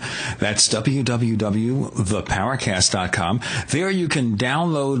www.theparacast.com. That's www.theparacast.com. There you can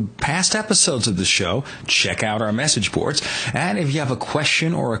download past episodes of the show, check out our message boards, and if you have a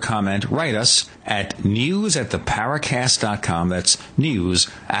question or a comment, write us at news@theparacast.com. That's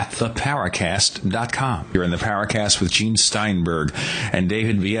news@theparacast.com. You're in the Paracast with Gene Steinberg and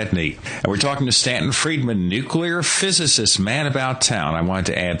David Biedney. And we're talking to Stanton Friedman, nuclear physicist, man about town. I wanted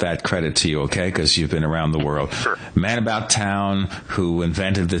to add that credit to you, okay, because you've been around the world. Sure. Man about town who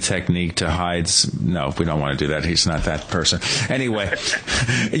invented the technique to hide... No, we don't want to do that. He's not that person. Anyway,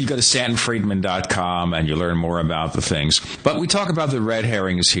 you go to StantonFriedman.com and you learn more about the things. But we talk about the red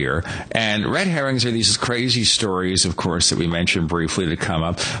herrings here. And red herrings are these crazy stories, of course, that we mentioned briefly to come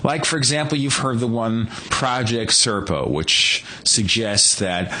up. Like, for example, you've heard the one Project Serpo, which suggests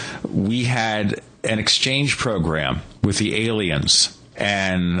that we had an exchange program with the aliens.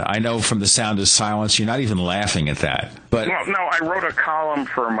 And I know from the sound of silence, you're not even laughing at that. But well, no, I wrote a column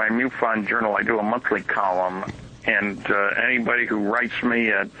for my MUFON journal. I do a monthly column. And anybody who writes me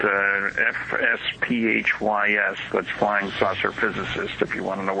at FSPHYS, that's Flying Saucer Physicist, if you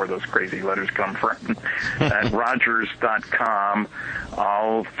want to know where those crazy letters come from, at Rogers.com,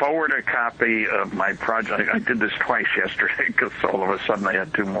 I'll forward a copy of my project. I did this twice yesterday because all of a sudden I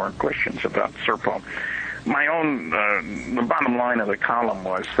had 2 more questions about Serpo. My own, the bottom line of the column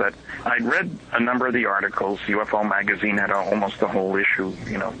was that I'd read a number of the articles. UFO Magazine had almost a whole issue,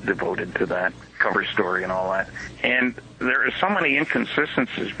 devoted to that cover story and all that. And there are so many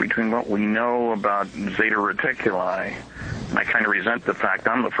inconsistencies between what we know about Zeta Reticuli. I kind of resent the fact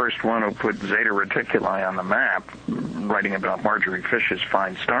I'm the first one who put Zeta Reticuli on the map, writing about Marjorie Fish's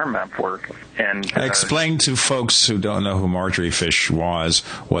fine star map work. And explain to folks who don't know who Marjorie Fish was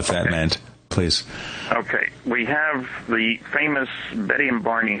what that meant, please. Okay, we have the famous Betty and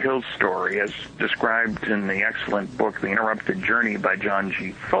Barney Hill story as described in the excellent book, The Interrupted Journey by John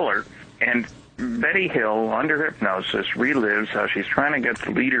G. Fuller. And Betty Hill, under hypnosis, relives how she's trying to get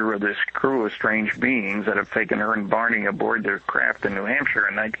the leader of this crew of strange beings that have taken her and Barney aboard their craft in New Hampshire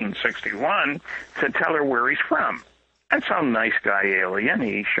in 1961 to tell her where he's from. And some nice guy alien,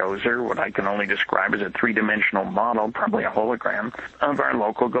 he shows her what I can only describe as a 3-dimensional model, probably a hologram, of our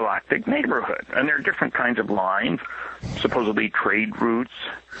local galactic neighborhood. And there are different kinds of lines, supposedly trade routes,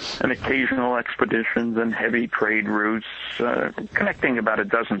 and occasional expeditions and heavy trade routes, connecting about a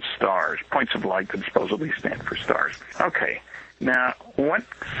dozen stars, points of light that supposedly stand for stars. Okay, now, what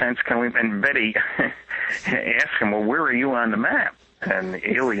sense can we... And Betty asks him, well, where are you on the map? And the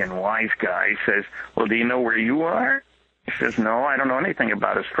alien wise guy says, well, do you know where you are? He says, no, I don't know anything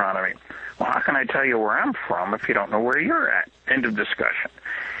about astronomy. Well, how can I tell you where I'm from if you don't know where you're at? End of discussion.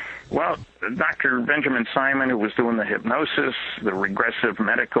 Well, Dr. Benjamin Simon, who was doing the hypnosis, the regressive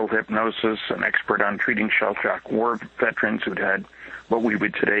medical hypnosis, an expert on treating shell-shock war veterans who'd had what we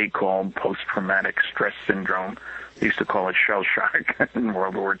would today call post-traumatic stress syndrome. They used to call it shell shock in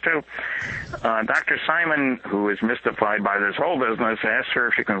World War II. Dr. Simon, who is mystified by this whole business, asks her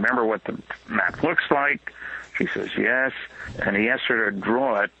if she can remember what the map looks like. She says yes, and he asks her to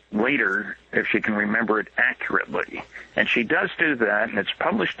draw it later if she can remember it accurately. And she does do that, and it's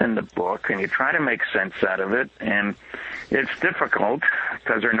published in the book, and you try to make sense out of it, and it's difficult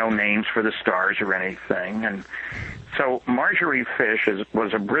because there are no names for the stars or anything. And so Marjorie Fish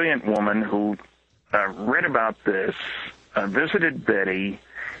was a brilliant woman who read about this, visited Betty,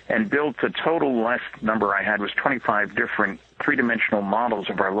 and built the total last number I had was 25 different 3-dimensional models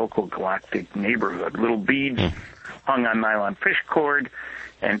of our local galactic neighborhood. Little beads hung on nylon fish cord,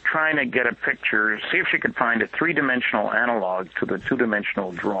 and trying to get a picture, see if she could find a 3-dimensional analog to the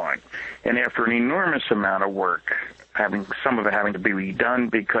 2-dimensional drawing. And after an enormous amount of work, some of it having to be redone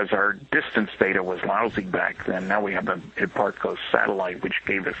because our distance data was lousy back then. Now we have the Hipparcos satellite, which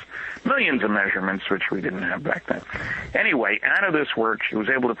gave us millions of measurements, which we didn't have back then. Anyway, out of this work, she was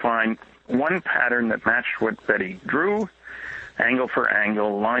able to find one pattern that matched what Betty drew, angle for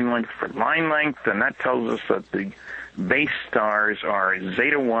angle, line length for line length, and that tells us that the base stars are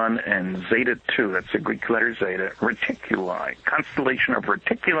Zeta 1 and Zeta 2. That's the Greek letter Zeta. Reticuli, constellation of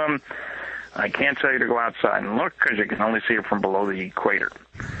Reticulum. I can't tell you to go outside and look because you can only see it from below the equator.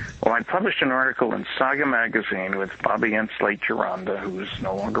 Well, I published an article in Saga magazine with Bobby N. Slate-Geronda, who is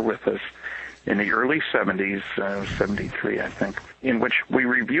no longer with us, in the early 70s, 73, I think, in which we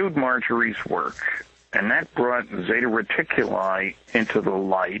reviewed Marjorie's work, and that brought Zeta Reticuli into the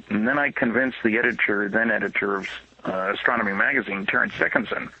light. And then I convinced the then editor of Astronomy magazine, Terence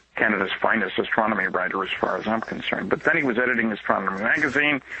Dickinson, Canada's finest astronomy writer as far as I'm concerned. But then he was editing Astronomy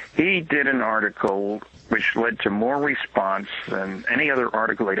magazine. He did an article which led to more response than any other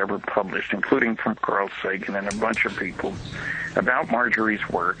article they'd ever published, including from Carl Sagan and a bunch of people, about Marjorie's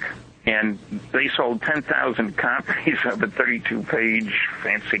work. And they sold 10,000 copies of a 32-page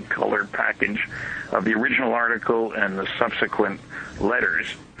fancy color package of the original article and the subsequent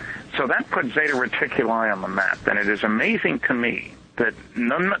letters. So that put Zeta Reticuli on the map, and it is amazing to me that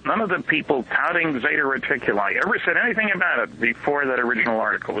none of the people touting Zeta Reticuli ever said anything about it before that original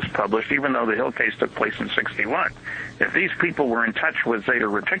article was published, even though the Hill case took place in 61. If these people were in touch with Zeta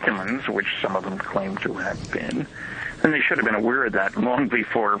Reticulans, which some of them claim to have been, then they should have been aware of that long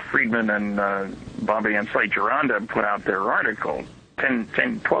before Friedman and Bobby and Slate-Geronda put out their article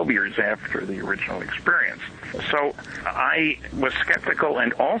 12 years after the original experience. So I was skeptical,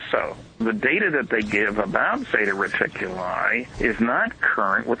 and also the data that they give about Zeta Reticuli is not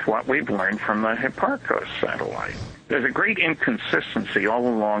current with what we've learned from the Hipparcos satellite. There's a great inconsistency all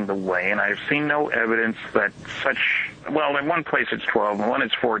along the way, and I've seen no evidence that such well, in one place it's 12, in one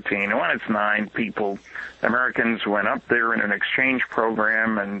it's 14, in one it's 9 people. Americans went up there in an exchange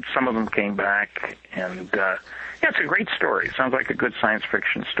program, and some of them came back. And, it's a great story. It sounds like a good science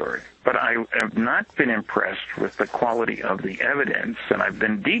fiction story. But I have not been impressed with the quality of the evidence, and I've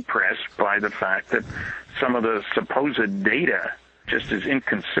been depressed by the fact that some of the supposed data just is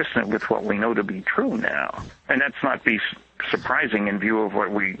inconsistent with what we know to be true now. And that's not surprising in view of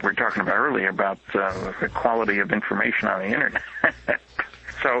what we were talking about earlier about the quality of information on the Internet.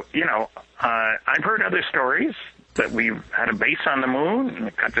 So, I've heard other stories that we've had a base on the moon and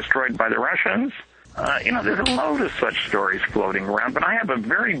it got destroyed by the Russians. There's a load of such stories floating around, but I have a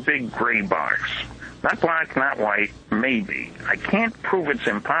very big gray box. Not black, not white, maybe. I can't prove it's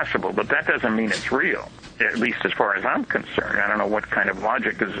impossible, but that doesn't mean it's real, at least as far as I'm concerned. I don't know what kind of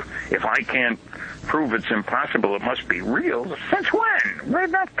logic is, if I can't prove it's impossible, it must be real. Since when?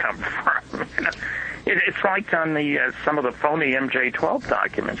 Where'd that come from? It's like on the some of the phony MJ-12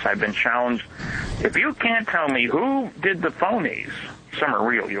 documents. I've been challenged. If you can't tell me who did the phonies, some are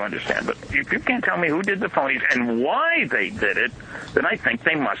real, you understand, but if you can't tell me who did the phonies and why they did it, then I think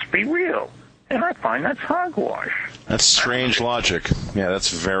they must be real. And I find that's hogwash. That's strange logic. Yeah,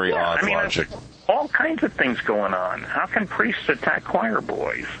 that's very odd logic. All kinds of things going on. How can priests attack choir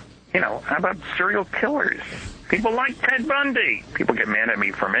boys? How about serial killers? People like Ted Bundy. People get mad at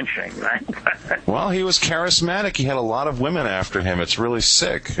me for mentioning that. Well, he was charismatic. He had a lot of women after him. It's really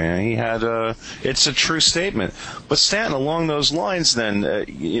sick. He had it's a true statement. But Stanton, along those lines, then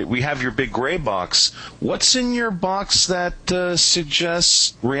we have your big gray box. What's in your box that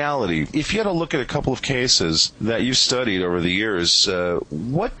suggests reality? If you had to look at a couple of cases that you studied over the years,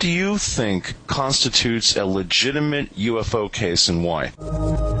 what do you think constitutes a legitimate UFO case, and why?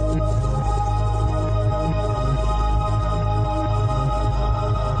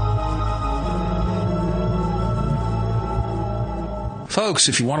 Folks,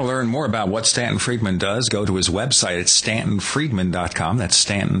 if you want to learn more about what Stanton Friedman does, go to his website at stantonfriedman.com. That's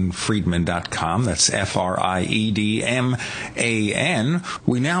stantonfriedman.com. That's Friedman.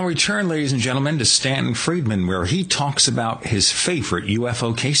 We now return, ladies and gentlemen, to Stanton Friedman, where he talks about his favorite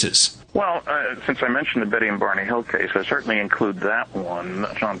UFO cases. Well, since I mentioned the Betty and Barney Hill case, I certainly include that one.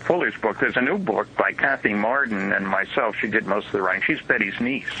 John Fuller's book. There's a new book by Kathy Marden and myself. She did most of the writing. She's Betty's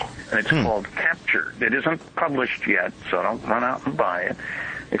niece, and it's called Captured. It isn't published yet, so don't run out and buy it.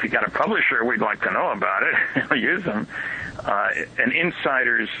 If you got a publisher, we'd like to know about it. I'll use them. An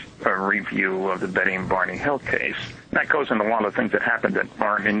insider's review of the Betty and Barney Hill case. That goes into a lot of things that happened that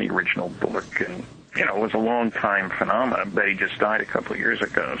aren't in the original book, and it was a long-time phenomenon. Betty just died a couple of years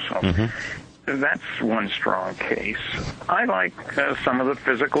ago, so that's one strong case. I like some of the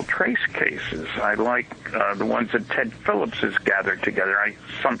physical trace cases. I like the ones that Ted Phillips has gathered together.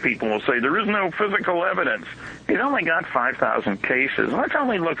 Some people will say there is no physical evidence. He's only got 5,000 cases. Let's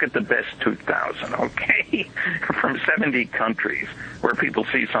only look at the best 2,000, okay? From 70 countries where people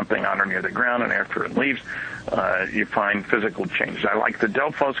see something on or near the ground, and after it leaves, you find physical changes. I like the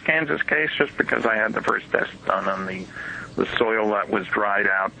Delphos, Kansas case just because I had the first test done on the soil that was dried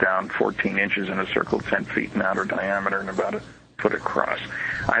out down 14 inches in a circle 10 feet in outer diameter and about a foot across.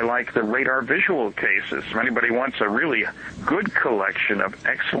 I like the radar visual cases. If anybody wants a really good collection of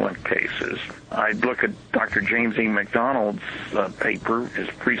excellent cases, I'd look at Dr. James E. McDonald's paper, his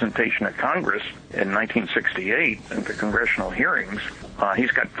presentation at Congress in 1968 at the congressional hearings.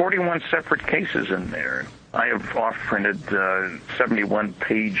 He's got 41 separate cases in there. I have off-printed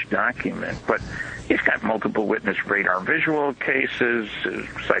 71-page document, but he's got multiple witness radar visual cases,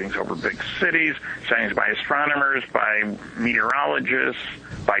 sightings over big cities, sightings by astronomers, by meteorologists,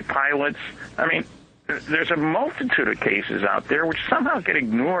 by pilots. I mean, there's a multitude of cases out there which somehow get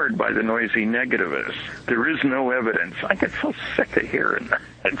ignored by the noisy negativists. There is no evidence. I get so sick of hearing that,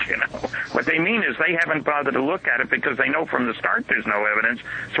 What they mean is they haven't bothered to look at it because they know from the start there's no evidence,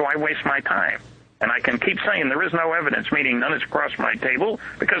 so I waste my time. And I can keep saying there is no evidence, meaning none has crossed my table,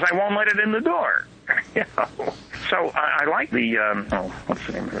 because I won't let it in the door. So I like the, what's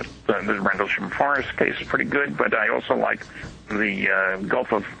the name of it? The Rendlesham Forest case is pretty good, but I also like the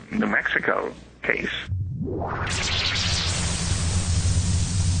Gulf of New Mexico case.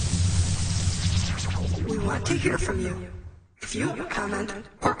 We want to hear from you. If you have a comment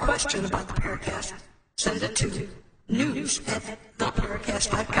or question about the Paracast, send it to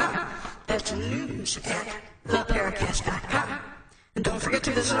news@theparacast.com. That's news@theparacast.com. And don't forget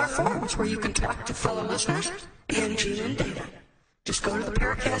to visit our forums where you can talk to fellow listeners and Gene and Data. Just go to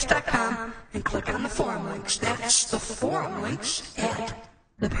theparacast.com and click on the forum links. That's the forum links at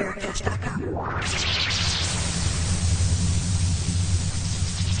theparacast.com.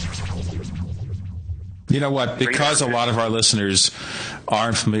 You know what? Because a lot of our listeners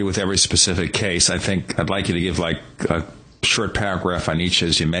aren't familiar with every specific case, I think I'd like you to give like a short paragraph on each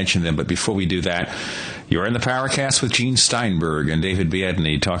as you mentioned them. But before we do that, you're in the Paracast with Gene Steinberg and David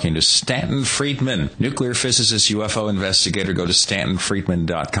Biedney talking to Stanton Friedman, nuclear physicist, UFO investigator. Go to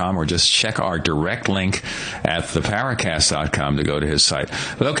StantonFriedman.com or just check our direct link at theparacast.com to go to his site.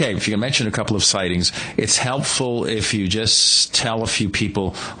 But okay, if you can mention a couple of sightings, it's helpful if you just tell a few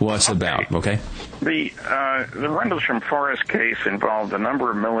people what it's about, okay? The Rendlesham Forest case involved a number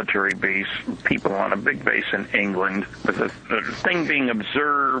of military base people on a big base in England with a thing being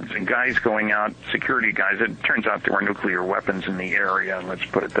observed and guys going out, security guys. It turns out there were nuclear weapons in the area, let's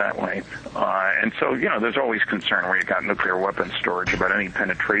put it that way. And so, there's always concern where you got nuclear weapons storage about any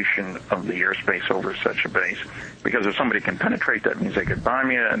penetration of the airspace over such a base. Because if somebody can penetrate, that means they could bomb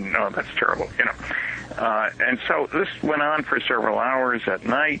you, and that's terrible, And so this went on for several hours at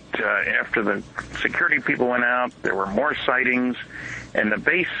night. After the security people went out, there were more sightings, and the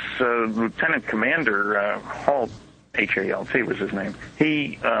base lieutenant commander, Halt, H-A-L-T was his name,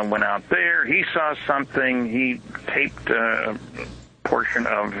 he went out there. He saw something. He taped a portion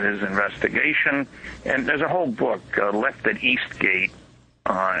of his investigation, and there's a whole book, Left at Eastgate.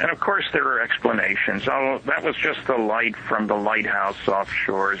 And, of course, there are explanations. Oh, that was just the light from the lighthouse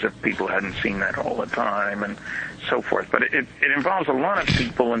offshore, as if people hadn't seen that all the time, and so forth. But it involves a lot of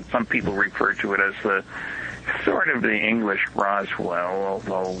people, and some people refer to it as the sort of the English Roswell,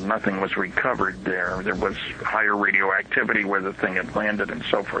 although nothing was recovered there. There was higher radioactivity where the thing had landed and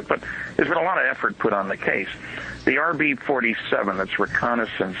so forth. But there's been a lot of effort put on the case. The RB-47, that's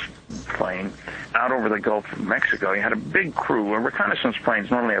reconnaissance plane, out over the Gulf of Mexico, you had a big crew. Reconnaissance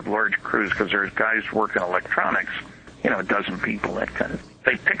planes normally have large crews because there's guys working electronics, a dozen people, that kind of.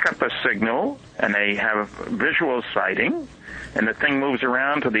 They pick up a signal, and they have visual sighting, and the thing moves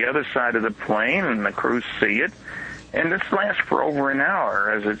around to the other side of the plane, and the crews see it. And this lasts for over an hour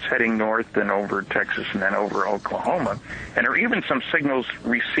as it's heading north and over Texas and then over Oklahoma. And there are even some signals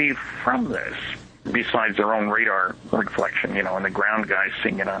received from this, besides their own radar reflection, and the ground guys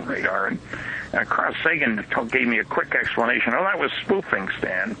seeing it on radar. And Carl Sagan gave me a quick explanation. Oh, that was spoofing,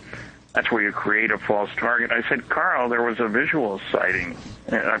 Stan. That's where you create a false target. I said, Carl, there was a visual sighting.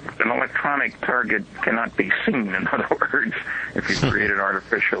 An electronic target cannot be seen, in other words, if you create it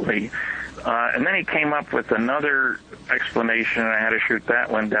artificially. And then he came up with another explanation, and I had to shoot that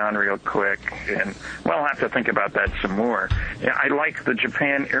one down real quick. And, I'll have to think about that some more. I like the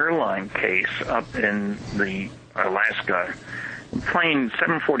Japan airline case up in the Alaska. Plane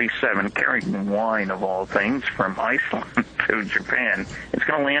 747 carrying wine, of all things, from Iceland to Japan. It's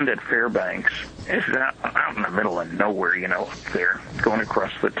going to land at Fairbanks. It's out in the middle of nowhere, up there, going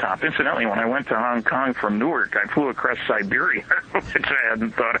across the top. Incidentally, when I went to Hong Kong from Newark, I flew across Siberia, which I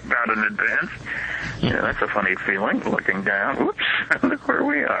hadn't thought about in advance. That's a funny feeling, looking down. Oops, look where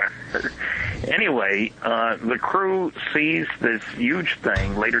we are. Anyway, the crew sees this huge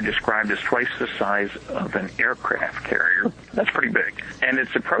thing, later described as twice the size of an aircraft carrier. That's pretty big. And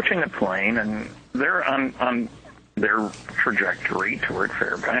it's approaching the plane, and they're on their trajectory toward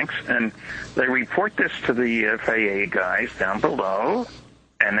Fairbanks, and they report this to the FAA guys down below,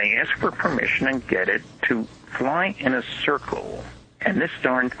 and they ask for permission and get it to fly in a circle. And this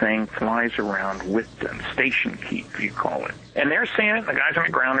darn thing flies around with them, station keep, you call it. And they're seeing it, the guys on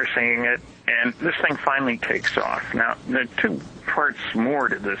the ground are seeing it, and this thing finally takes off. Now, there are two parts more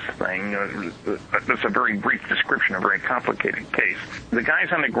to this thing. That's a very brief description, a very complicated case. The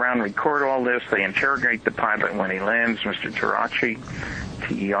guys on the ground record all this. They interrogate the pilot when he lands, Mr. Terauchi,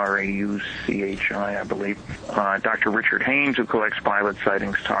 T-E-R-A-U-C-H-I, I believe. Dr. Richard Haynes, who collects pilot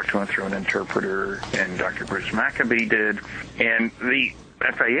sightings, talked to him through an interpreter, and Dr. Bruce Maccabee did. And the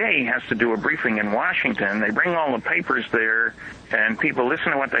FAA has to do a briefing in Washington. They bring all the papers there, and people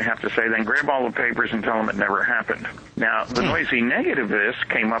listen to what they have to say, then grab all the papers and tell them it never happened. Now, the noisy negativists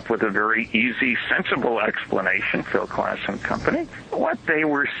came up with a very easy, sensible explanation, Phil Klass and company. What they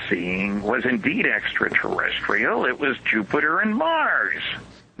were seeing was indeed extraterrestrial. It was Jupiter and Mars.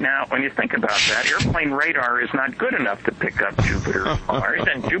 Now, when you think about that, airplane radar is not good enough to pick up Jupiter and Mars,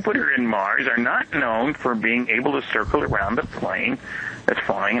 and Jupiter and Mars are not known for being able to circle around the plane that's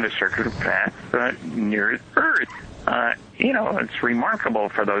flying in a circular path near Earth. It's remarkable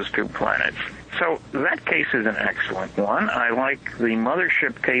for those two planets. So that case is an excellent one. I like the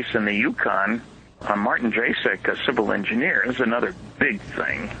mothership case in the Yukon. Martin Jasek, a civil engineer, is another big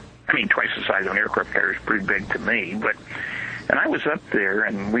thing. I mean, twice the size of an aircraft carrier is pretty big to me, and I was up there,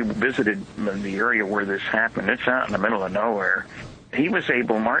 and we visited the area where this happened. It's out in the middle of nowhere.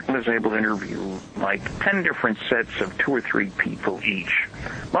 Martin was able to interview like 10 different sets of 2 or 3 people each.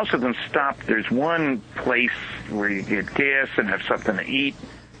 Most of them stopped. There's one place where you get gas and have something to eat,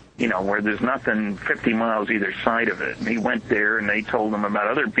 where there's nothing 50 miles either side of it. And he went there, and they told him about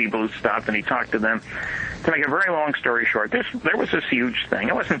other people who stopped, and he talked to them. To make a very long story short, there was this huge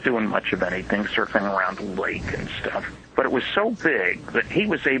thing. I wasn't doing much of anything, circling around the lake and stuff. But it was so big that he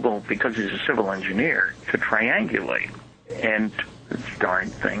was able, because he's a civil engineer, to triangulate. And this darn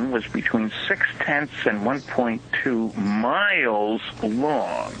thing was between 0.6 and 1.2 miles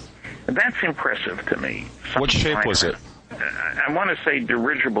long. And that's impressive to me. What shape was it? I want to say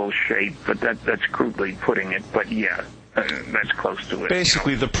dirigible shape, but that's crudely putting it. But yeah, that's close to it.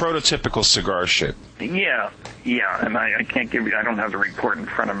 Basically, the prototypical cigar shape. Yeah, and I can't give you. I don't have the report in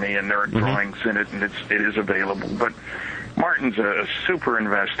front of me, and there are drawings in it, and it is available. But Martin's a super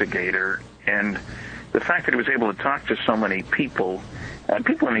investigator, and the fact that he was able to talk to so many people.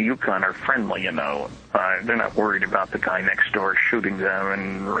 People in the Yukon are friendly, They're not worried about the guy next door shooting them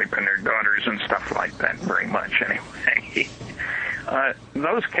and raping their daughters and stuff like that very much, anyway.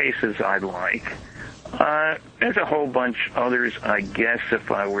 Those cases I like. There's a whole bunch others, I guess,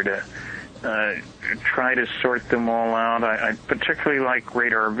 if I were to try to sort them all out. I particularly like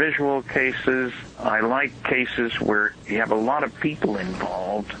radar visual cases. I like cases where you have a lot of people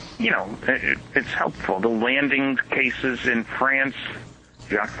involved. It's helpful. The landing cases in France,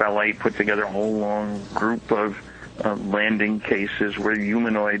 Jacques Vallée put together a whole long group of landing cases where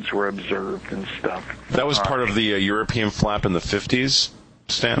humanoids were observed and stuff. That was part of the European flap in the 50s,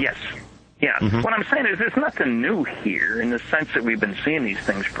 Stan? Yes. Yeah. What I'm saying is there's nothing new here in the sense that we've been seeing these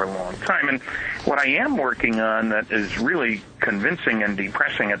things for a long time. And what I am working on that is really convincing and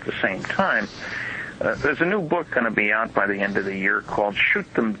depressing at the same time, there's a new book going to be out by the end of the year called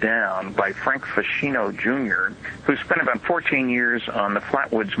Shoot Them Down by Frank Fascino, Jr., who spent about 14 years on the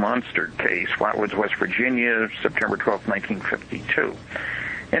Flatwoods Monster case, Flatwoods, West Virginia, September 12, 1952.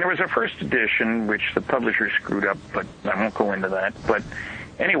 And there was a first edition, which the publisher screwed up, but I won't go into that. But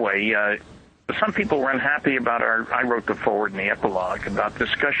anyway, some people were unhappy about I wrote the foreword and the epilogue about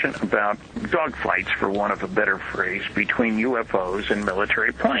discussion about dogfights, for want of a better phrase, between UFOs and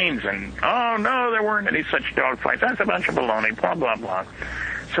military planes. And, oh, no, there weren't any such dogfights. That's a bunch of baloney, blah, blah, blah.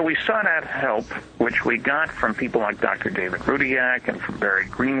 So we sought out help, which we got from people like Dr. David Rudiak and from Barry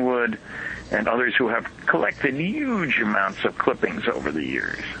Greenwood and others who have collected huge amounts of clippings over the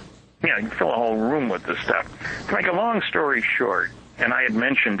years. You can fill a whole room with this stuff. To make a long story short, and I had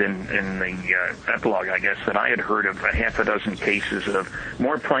mentioned in the epilogue, I guess, that I had heard of a half a dozen cases of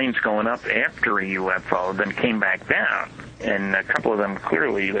more planes going up after a UFO than came back down. And a couple of them,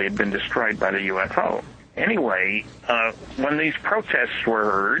 clearly, they had been destroyed by the UFO. Anyway, when these protests were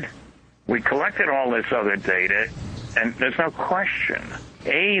heard, we collected all this other data, and there's no question,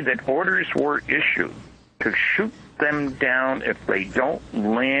 A, that orders were issued to shoot them down if they don't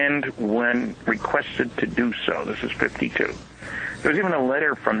land when requested to do so. This is 52. There was even a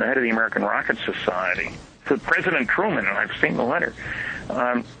letter from the head of the American Rocket Society to President Truman, and I've seen the letter,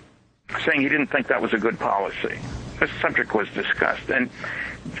 saying he didn't think that was a good policy. This subject was discussed. And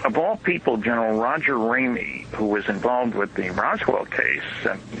of all people, General Roger Ramey, who was involved with the Roswell case,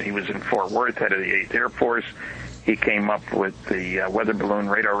 and he was in Fort Worth, head of the 8th Air Force, he came up with the weather balloon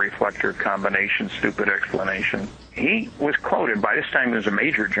radar reflector combination, stupid explanation. He was quoted, by this time he was a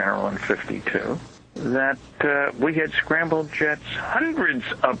major general in 52, that we had scrambled jets hundreds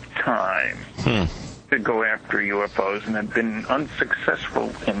of times to go after UFOs and had been unsuccessful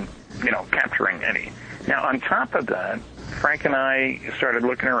in, capturing any. Now, on top of that, Frank and I started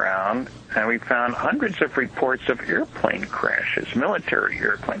looking around, and we found hundreds of reports of airplane crashes, military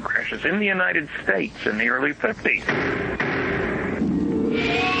airplane crashes, in the United States in the early 50s.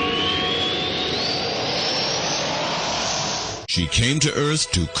 She came to Earth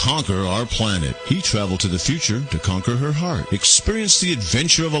to conquer our planet. He traveled to the future to conquer her heart. Experience the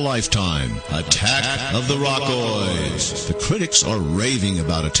adventure of a lifetime. Attack of the Rockoids. The critics are raving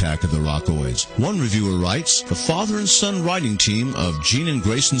about Attack of the Rockoids. One reviewer writes, the father and son writing team of Gene and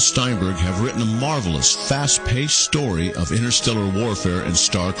Grayson Steinberg have written a marvelous, fast-paced story of interstellar warfare and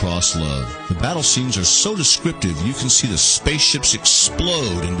star-crossed love. The battle scenes are so descriptive you can see the spaceships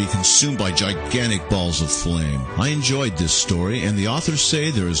explode and be consumed by gigantic balls of flame. I enjoyed this story story, and the authors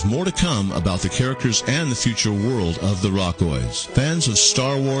say there is more to come about the characters and the future world of the Rockoids. Fans of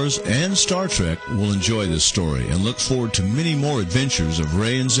Star Wars and Star Trek will enjoy this story and look forward to many more adventures of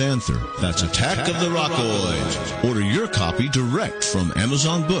Ray and Xanther. That's Attack of the Rockoids. Order your copy direct from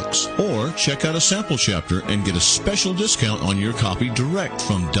Amazon Books, or check out a sample chapter and get a special discount on your copy direct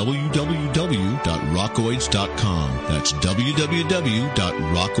from www.rockoids.com. That's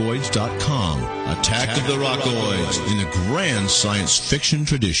www.rockoids.com. Attack of the Rockoids in the grand science fiction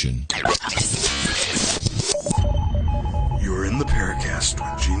tradition. You're in the Paracast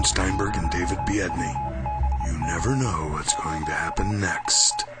with Gene Steinberg and David Biedney. You never know what's going to happen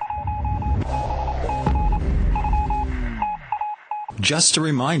next. Just a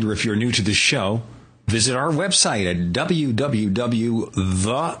reminder, if you're new to the show, visit our website at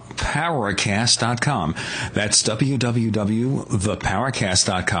www.theparacast.com. That's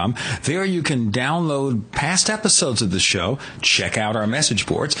www.theparacast.com. There you can download past episodes of the show, check out our message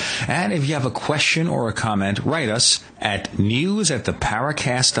boards, and if you have a question or a comment, write us at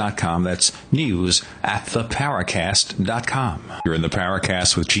news@theparacast.com. That's news@theparacast.com. You're in the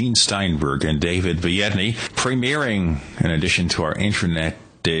Paracast with Gene Steinberg and David Biedney, premiering, in addition to our internet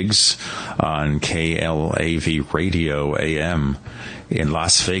digs, on KLAV Radio AM in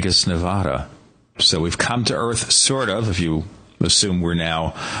Las Vegas, Nevada. So we've come to Earth, sort of, if you assume we're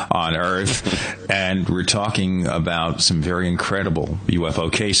now on Earth, and we're talking about some very incredible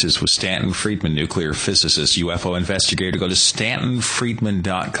UFO cases with Stanton Friedman, nuclear physicist, UFO investigator. Go to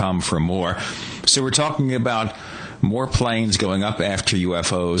StantonFriedman.com for more. So we're talking about more planes going up after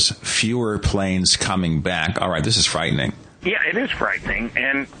UFOs, fewer planes coming back. All right, this is frightening. Yeah, it is frightening,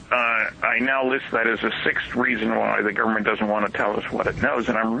 and I now list that as a sixth reason why the government doesn't want to tell us what it knows,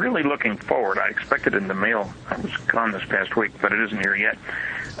 and I'm really looking forward. I expect it in the mail. I was gone this past week, but it isn't here yet.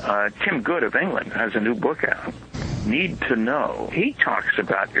 Tim Good of England has a new book out, Need to Know. He talks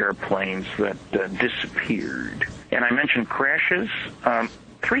about airplanes that disappeared. And I mentioned crashes.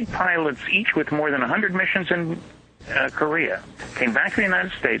 3 pilots, each with more than 100 missions in Korea, came back to the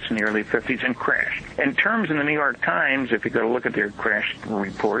United States in the early 50s and crashed. And terms in the New York Times, if you go to look at their crash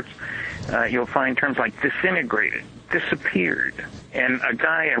reports, you'll find terms like disintegrated, disappeared. And a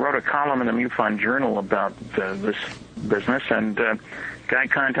guy wrote a column in the MUFON Journal about this business, and guy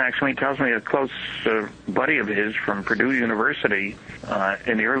contacts me, tells me a close buddy of his from Purdue University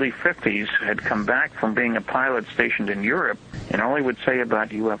in the early 50s had come back from being a pilot stationed in Europe, and all he would say about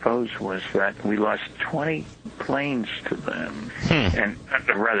UFOs was that we lost 20 planes to them. And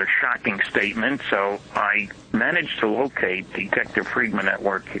a rather shocking statement, so I managed to locate Detective Friedman at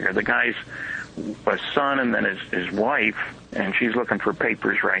work here. The guy's a son and then his wife, and she's looking for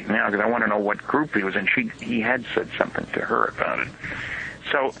papers right now because I want to know what group he was in. He had said something to her about it.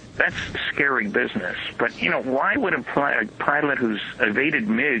 So that's scary business. But, why would a pilot who's evaded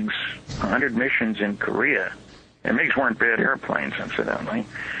MiGs, 100 missions in Korea, and MiGs weren't bad airplanes, incidentally,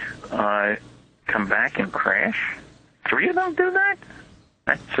 come back and crash? 3 of them do that?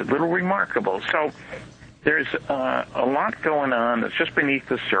 That's a little remarkable. So there's a lot going on that's just beneath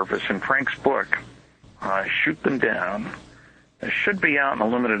the surface. In Frank's book, Shoot Them Down, it should be out in a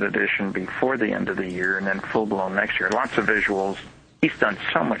limited edition before the end of the year and then full-blown next year. Lots of visuals. He's done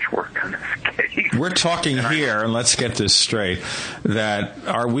so much work on this case. We're talking here, and let's get this straight, that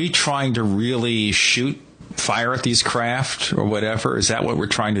are we trying to really fire at these craft or whatever? Is that what we're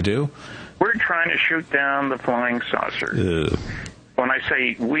trying to do? We're trying to shoot down the flying saucer. When I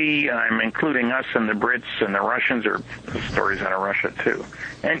say we, I'm including us and the Brits and the Russians, or stories out of Russia, too.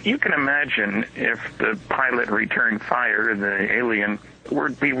 And you can imagine if the pilot returned fire, the alien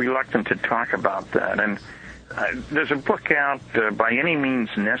would be reluctant to talk about that. And there's a book out, By Any Means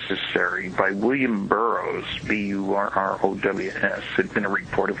Necessary, by William Burroughs, Burrows. It's been a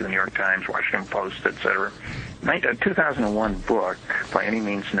reporter for the New York Times, Washington Post, etc. A 2001 book, By Any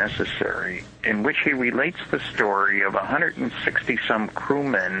Means Necessary, in which he relates the story of 160-some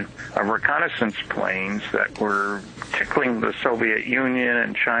crewmen of reconnaissance planes that were tickling the Soviet Union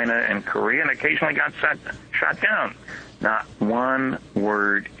and China and Korea and occasionally got shot down. Not one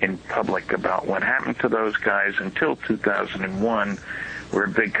word in public about what happened to those guys until 2001, where a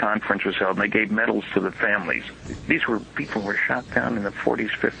big conference was held, and they gave medals to the families. These were people who were shot down in the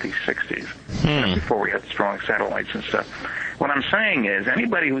 40s, 50s, 60s, before we had strong satellites and stuff. What I'm saying is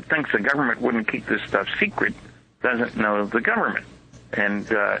anybody who thinks the government wouldn't keep this stuff secret doesn't know the government. And,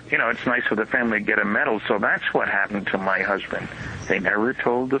 it's nice for the family to get a medal, so that's what happened to my husband. They never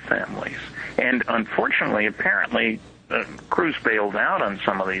told the families. And unfortunately, apparently, crews bailed out on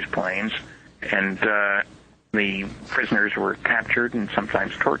some of these planes, and The prisoners were captured and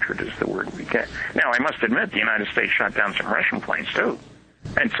sometimes tortured is the word we get. Now, I must admit, the United States shot down some Russian planes, too,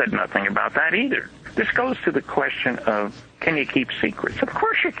 and said nothing about that either. This goes to the question of, can you keep secrets? Of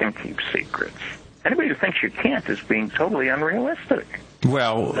course you can keep secrets. Anybody who thinks you can't is being totally unrealistic.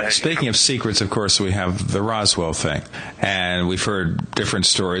 Well, speaking of secrets, of course, we have the Roswell thing. And we've heard different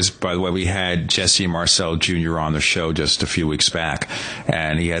stories. By the way, we had Jesse Marcel Jr. on the show just a few weeks back.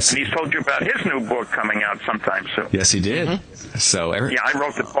 And he's told you about his new book coming out sometime soon. Yes, he did. Mm-hmm. So yeah, I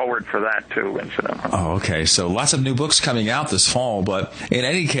wrote the forward for that, too, incidentally. Oh, okay. So lots of new books coming out this fall. But in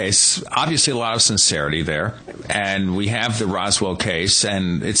any case, obviously a lot of sincerity there. And we have the Roswell case.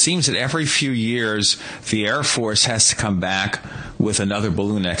 And it seems that every few years, the Air Force has to come back with another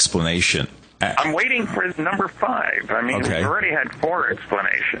balloon explanation. I'm waiting for number 5. I mean, okay. We've already had 4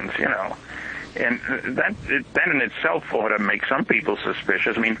 explanations, you know. And that in itself ought to make some people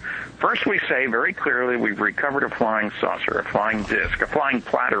suspicious. I mean, first we say very clearly we've recovered a flying saucer, a flying disc, a flying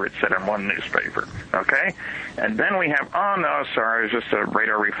platter, it said in one newspaper, okay? And then we have, oh, no, sorry, it was just a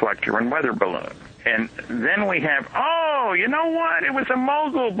radar reflector and weather balloon. And then we have, oh, you know what? It was a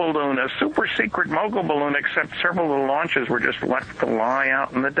mogul balloon, a super secret mogul balloon, except several of the launches were just left to lie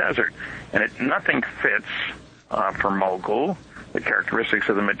out in the desert. And nothing fits for mogul, the characteristics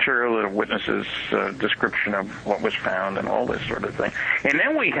of the material, the witnesses' description of what was found and all this sort of thing. And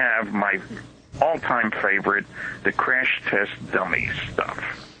then we have my all-time favorite, the crash test dummy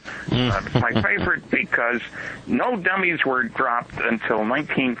stuff. It's my favorite because no dummies were dropped until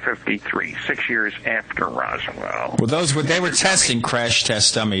 1953, 6 years after Roswell. Well, they were testing crash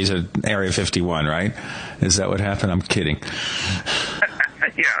test dummies at Area 51, right? Is that what happened? I'm kidding.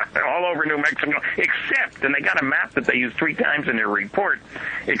 Yeah, all over New Mexico, except, and they got a map that they used 3 times in their report,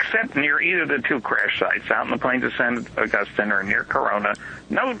 except near either of the 2 crash sites, out in the plains of San Agustin or near Corona.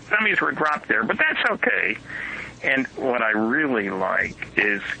 No dummies were dropped there, but that's okay. And what I really like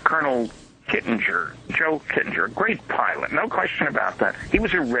is Colonel Kittinger, Joe Kittinger, great pilot, no question about that. He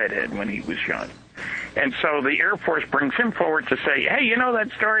was a redhead when he was young. And so the Air Force brings him forward to say, hey, you know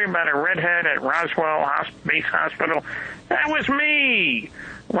that story about a redhead at Roswell Base Hospital? That was me.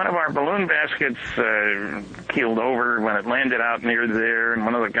 One of our balloon baskets keeled over when it landed out near there, and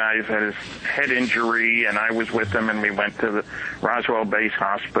one of the guys had his head injury, and I was with him, and we went to the Roswell Base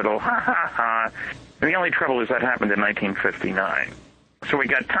Hospital. Ha, ha, ha. And the only trouble is that happened in 1959. So we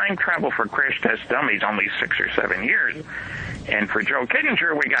got time travel for crash test dummies, only 6 or 7 years. And for Joe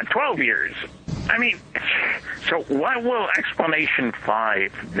Kittinger, we got 12 years. I mean, so what will explanation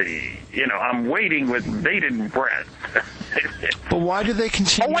 5 be? You know, I'm waiting with bated breath. But why do they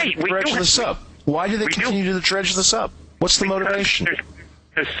continue to dredge this up? Why do they continue to dredge this up? What's the motivation?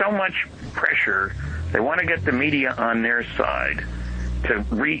 There's so much pressure. They want to get the media on their side to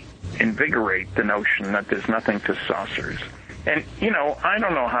reinvigorate the notion that there's nothing to saucers. And, you know, I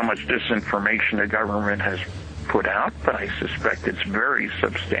don't know how much disinformation the government has put out, but I suspect it's very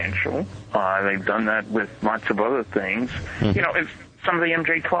substantial. They've done that with lots of other things. Mm-hmm. You know, it's some of the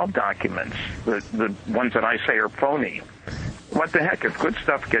MJ-12 documents, the ones that I say are phony. What the heck, if good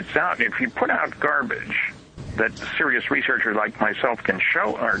stuff gets out, if you put out garbage that serious researchers like myself can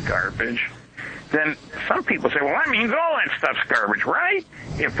show are garbage, then some people say, well, that means all that stuff's garbage, right?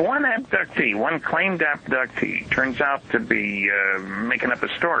 If one abductee, one claimed abductee, turns out to be making up a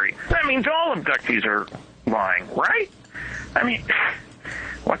story, that means all abductees are lying, right? I mean,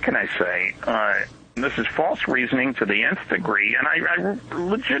 what can I say? This is false reasoning to the nth degree, and I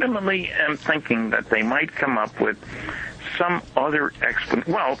legitimately am thinking that they might come up with some other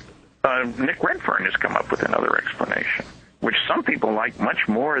explanation. Well, Nick Redfern has come up with another explanation, which some people like much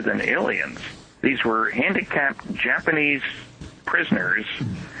more than aliens. These were handicapped Japanese prisoners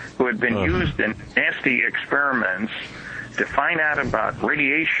who had been used in nasty experiments to find out about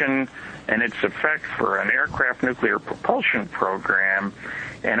radiation and its effect for an aircraft nuclear propulsion program,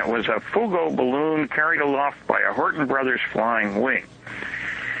 and it was a Fugo balloon carried aloft by a Horton Brothers flying wing.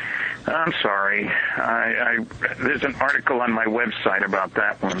 I'm sorry. There's an article on my website about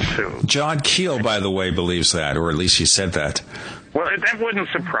that one, too. John Keel, by the way, believes that, or at least he said that. Well, that wouldn't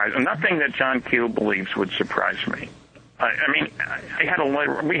surprise me. Nothing that John Keel believes would surprise me. I mean, I had a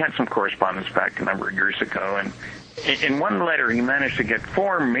letter. We had some correspondence back a number of years ago, and in one letter he managed to get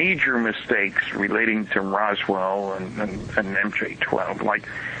 4 major mistakes relating to Roswell and MJ-12. Like,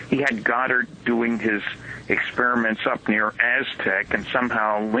 he had Goddard doing his experiments up near Aztec and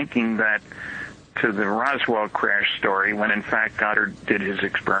somehow linking that to the Roswell crash story when, in fact, Goddard did his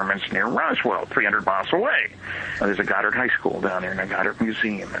experiments near Roswell, 300 miles away. There's a Goddard High School down there and a Goddard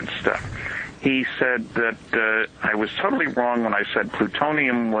Museum and stuff. He said that I was totally wrong when I said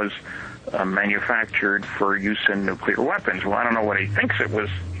plutonium was manufactured for use in nuclear weapons. Well, I don't know what he thinks it was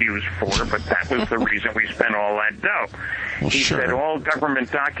used for, but that was the reason we spent all that dough. Well, he said all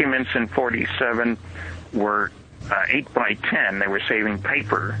government documents in 47 were 8 by 10. They were saving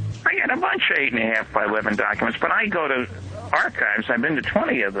paper. I had a bunch of 8.5 by 11 documents, but I go to archives. I've been to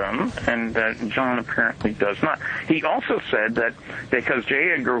 20 of them, and John apparently does not. He also said that because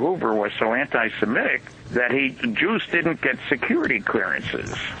J. Edgar Hoover was so anti-Semitic that Jews didn't get security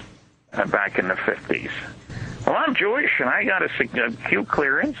clearances back in the 50s. Well, I'm Jewish, and I got a Q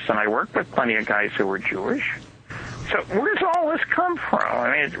clearance, and I worked with plenty of guys who were Jewish. So where does all this come from?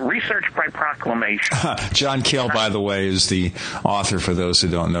 I mean, it's research by proclamation. John Keel, by the way, is the author, for those who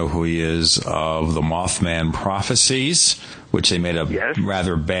don't know who he is, of The Mothman Prophecies, which they made a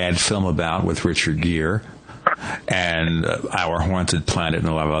rather bad film about with Richard Gere, and Our Haunted Planet and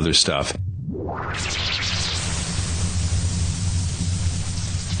a lot of other stuff.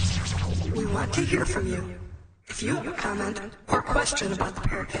 We want to hear from you. If you have a comment or question about the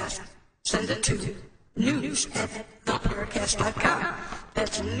Paracast, send it to news@theparacast.com.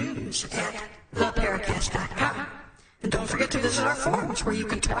 That's news@theparacast.com. And don't forget to visit our forums where you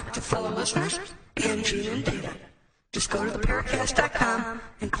can talk to fellow listeners and Gene and Data. Just go to theparacast.com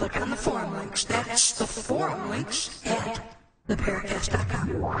and click on the forum links. That's the forum links at theparacast.com.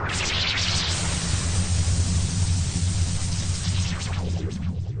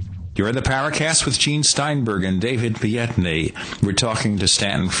 You're in the Paracast with Gene Steinberg and David Biedney. We're talking to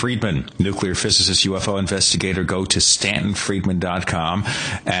Stanton Friedman, nuclear physicist, UFO investigator. Go to StantonFriedman.com.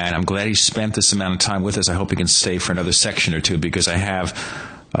 And I'm glad he spent this amount of time with us. I hope he can stay for another section or two, because I have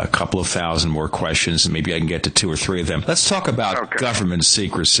a couple of thousand more questions, and maybe I can get to 2 or 3 of them. Let's talk about government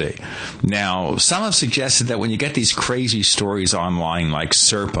secrecy. Now, some have suggested that when you get these crazy stories online like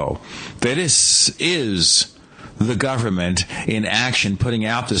Serpo, that this is the government in action putting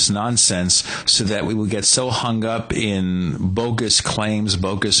out this nonsense so that we will get so hung up in bogus claims,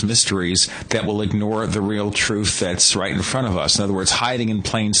 bogus mysteries, that we'll ignore the real truth that's right in front of us. In other words, hiding in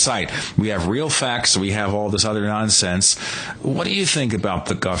plain sight. We have real facts, we have all this other nonsense. What do you think about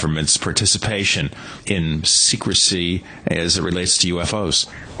the government's participation in secrecy as it relates to UFOs?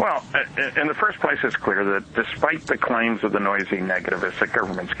 Well, in the first place, it's clear that despite the claims of the noisy negativists that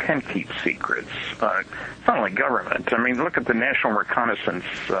governments can keep secrets, it's not only government. I mean, look at the National Reconnaissance,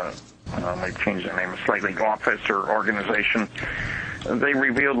 they've changed their name slightly, office or organization. They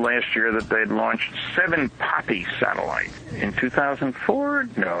revealed last year that they'd launched 7 Poppy satellites. In 2004?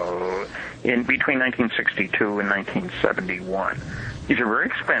 No. In between 1962 and 1971. These are very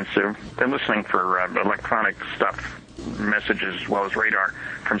expensive. They're listening for electronic stuff, messages as well as radar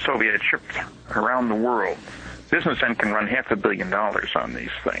from Soviet ships around the world. Business end can run $500 million on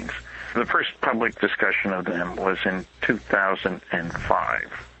these things. The first public discussion of them was in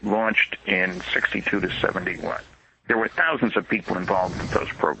 2005, launched in 62 to 71. There were thousands of people involved in those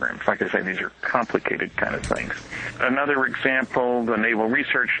programs. Like I say, these are complicated kind of things. Another example, the Naval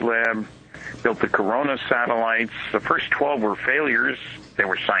Research Lab built the Corona satellites. The first 12 were failures. They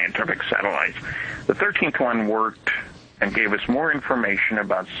were scientific satellites. The 13th one worked and gave us more information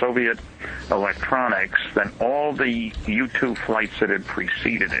about Soviet electronics than all the U-2 flights that had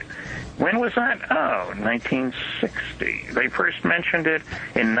preceded it. When was that? Oh, 1960. They first mentioned it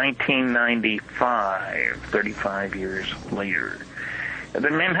in 1995, 35 years later. The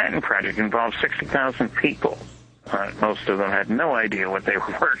Manhattan Project involved 60,000 people. Most of them had no idea what they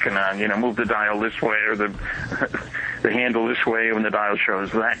were working on. You know, move the dial this way or the handle this way when the dial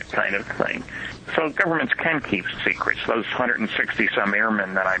shows that kind of thing. So governments can keep secrets, those 160-some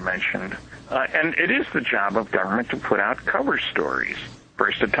airmen that I mentioned. And it is the job of government to put out cover stories.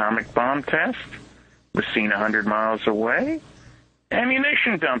 First atomic bomb test was seen 100 miles away.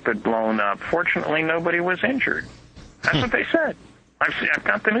 Ammunition dump had blown up. Fortunately, nobody was injured. That's what they said. I've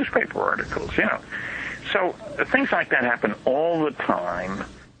got the newspaper articles, you know. So things like that happen all the time.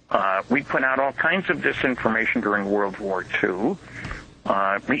 We put out all kinds of disinformation during World War II.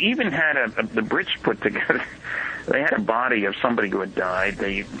 We even had the Brits put together, they had a body of somebody who had died.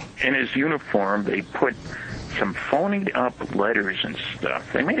 In his uniform, they put some phonied up letters and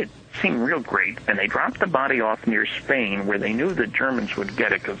stuff. They made it seem real great, and they dropped the body off near Spain, where they knew the Germans would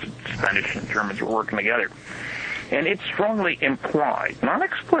get it because Spanish and Germans were working together. And it's strongly implied, not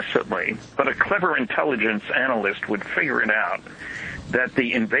explicitly, but a clever intelligence analyst would figure it out, that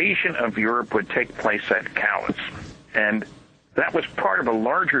the invasion of Europe would take place at Calais. And that was part of a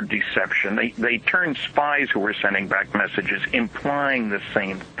larger deception. They turned spies who were sending back messages implying the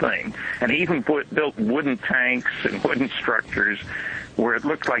same thing. And even built wooden tanks and wooden structures where it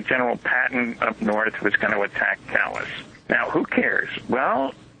looked like General Patton up north was going to attack Calais. Now, who cares?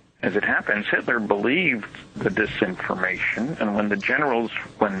 Well, As it happens, Hitler believed the disinformation, and when the generals,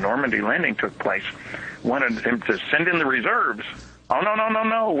 when Normandy landing took place, wanted him to send in the reserves. Oh,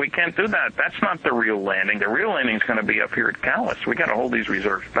 no, we can't do that. That's not the real landing. The real landing is going to be up here at Calais. We got to hold these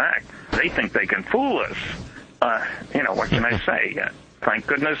reserves back. They think they can fool us. What can I say? Thank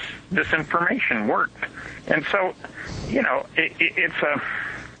goodness disinformation worked. And so,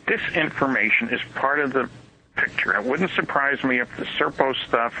 disinformation is part of the picture. It wouldn't surprise me if the Serpo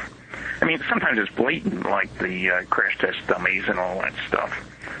stuff, sometimes it's blatant, like the crash test dummies and all that stuff.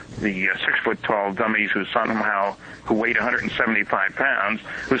 The 6-foot-tall dummies who weighed 175 pounds,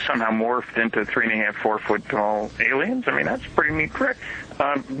 who somehow morphed into 3.5, 4-foot-tall aliens. That's a pretty neat trick.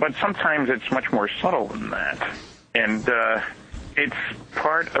 But sometimes it's much more subtle than that. And it's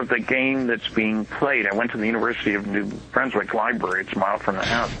part of the game that's being played. I went to the University of New Brunswick Library. It's a mile from the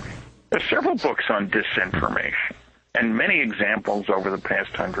house. There's several books on disinformation and many examples over the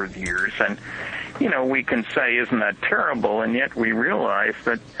past 100 years. And, we can say, isn't that terrible? And yet we realize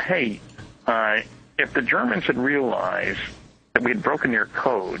that, hey, if the Germans had realized that we had broken their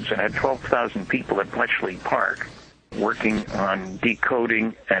codes and had 12,000 people at Bletchley Park working on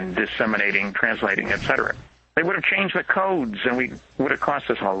decoding and disseminating, translating, etc., they would have changed the codes, and we would have cost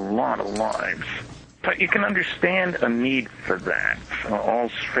us a lot of lives. But you can understand a need for that.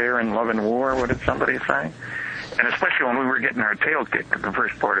 All's fair in love and war, what did somebody say? And especially when we were getting our tail kicked in the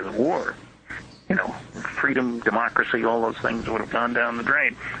first part of the war. Freedom, democracy, all those things would have gone down the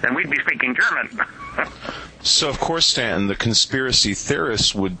drain. And we'd be speaking German. So, of course, Stanton, the conspiracy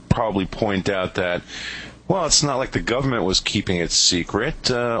theorists would probably point out that, well, it's not like the government was keeping it secret.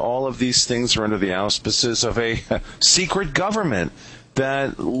 All of these things are under the auspices of a secret government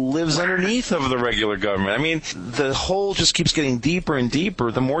that lives underneath of the regular government. The hole just keeps getting deeper and deeper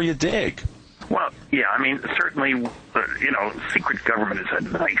the more you dig. Well, yeah, certainly, secret government is a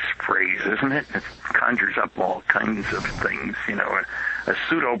nice phrase, isn't it? It conjures up all kinds of things, a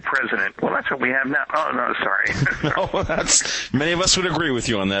pseudo-president. Well, that's what we have now. Oh, no, sorry. No, many of us would agree with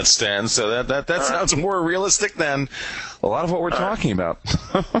you on that, Stan, so that sounds more realistic than a lot of what we're talking about.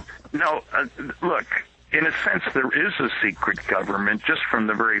 No, look, in a sense, there is a secret government just from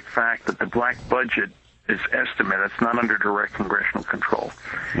the very fact that the black budget is estimated, it's not under direct congressional control,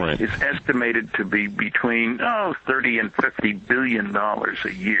 right, is estimated to be between, $30 and $50 billion a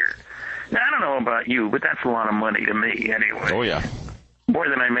year. Now, I don't know about you, but that's a lot of money to me anyway. Oh, yeah. More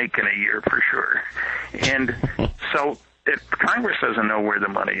than I make in a year, for sure. And so if Congress doesn't know where the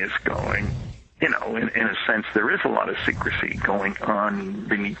money is going, in a sense, there is a lot of secrecy going on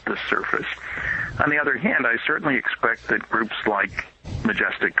beneath the surface. On the other hand, I certainly expect that groups like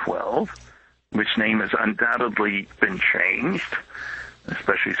Majestic 12, which name has undoubtedly been changed,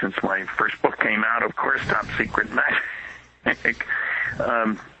 especially since my first book came out, of course, Top Secret Magic,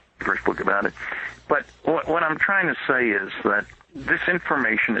 first book about it. But what I'm trying to say is that this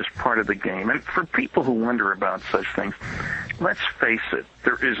information is part of the game. And for people who wonder about such things, let's face it,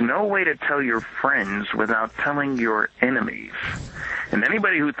 there is no way to tell your friends without telling your enemies. And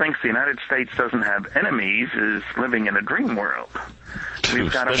anybody who thinks the United States doesn't have enemies is living in a dream world. We've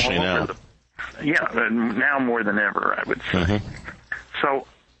got them all over now more than ever, I would say. Mm-hmm. So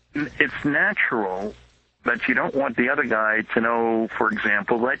it's natural that you don't want the other guy to know, for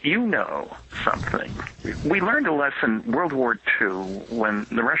example, that you know something. We learned a lesson in World War II when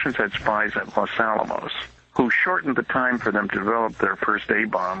the Russians had spies at Los Alamos who shortened the time for them to develop their first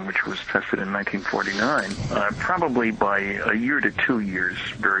A-bomb, which was tested in 1949, probably by a year to 2 years,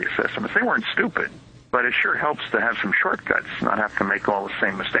 various estimates. They weren't stupid, but it sure helps to have some shortcuts, not have to make all the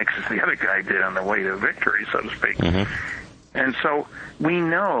same mistakes as the other guy did on the way to victory, so to speak. Mm-hmm. And so we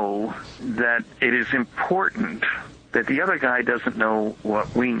know that it is important that the other guy doesn't know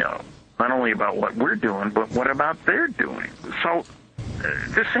what we know, not only about what we're doing, but what about they're doing. So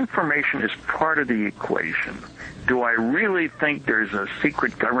this information is part of the equation. Do I really think there's a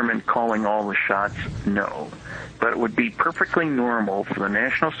secret government calling all the shots? No. But it would be perfectly normal for the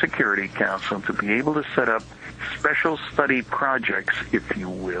National Security Council to be able to set up special study projects, if you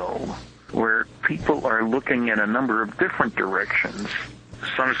will, where people are looking in a number of different directions,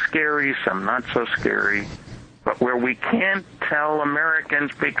 some scary, some not so scary, but where we can't tell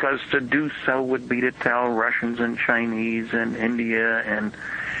Americans because to do so would be to tell Russians and Chinese and India and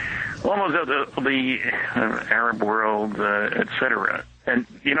almost the Arab world, etc. And,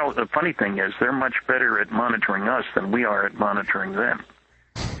 you know, the funny thing is they're much better at monitoring us than we are at monitoring them.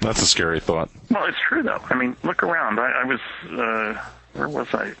 That's a scary thought. Well, it's true, though. I mean, look around. I was, where was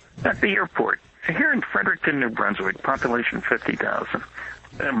I? At the airport. Here in Fredericton, New Brunswick, population 50,000.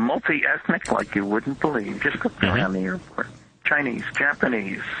 Multi-ethnic like you wouldn't believe. Just look around the airport. Chinese,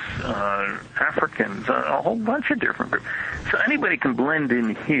 Japanese, Africans, a whole bunch of different groups. So anybody can blend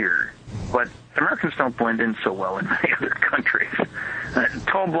in here, but Americans don't blend in so well in many other countries.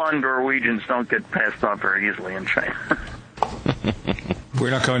 Tall, blonde Norwegians don't get passed off very easily in China.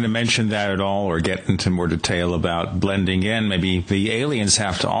 We're not going to mention that at all or get into more detail about blending in. Maybe the aliens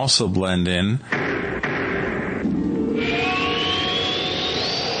have to also blend in.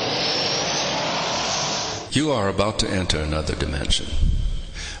 You are about to enter another dimension.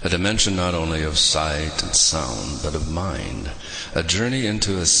 A dimension not only of sight and sound, but of mind. A journey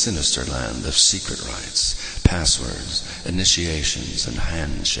into a sinister land of secret rites, passwords, initiations, and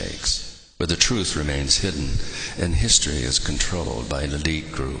handshakes, where the truth remains hidden and history is controlled by an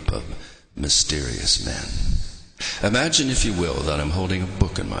elite group of mysterious men. Imagine, if you will, that I'm holding a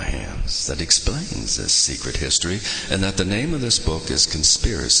book in my hands that explains this secret history, and that the name of this book is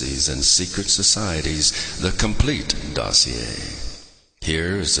Conspiracies and Secret Societies, the Complete Dossier.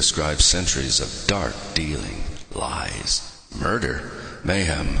 Here is described centuries of dark dealing, lies, murder,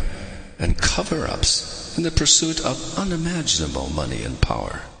 mayhem, and cover-ups in the pursuit of unimaginable money and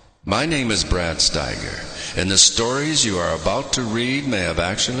power. My name is Brad Steiger, and the stories you are about to read may have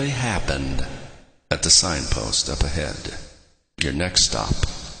actually happened at the signpost up ahead. Your next stop,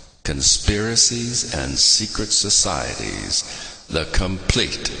 Conspiracies and Secret Societies, the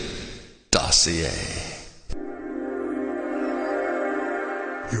Complete Dossier.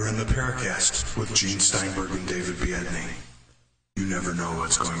 You're in the Paracast with Gene Steinberg and David Biedny. You never know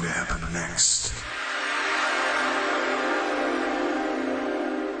what's going to happen next.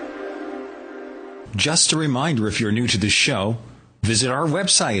 Just a reminder, if you're new to the show, visit our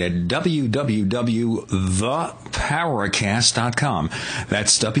website at www.theparacast.com.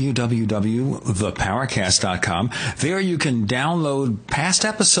 That's www.theparacast.com. There you can download past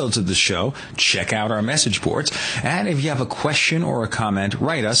episodes of the show, check out our message boards, and if you have a question or a comment,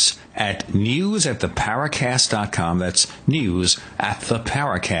 write us at news@theparacast.com. That's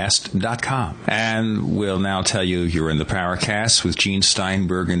news@theparacast.com. And we'll now tell you you're in the Paracast with Gene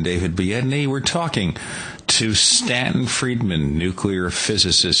Steinberg and David Biedny. We're talking to Stanton Friedman, nuclear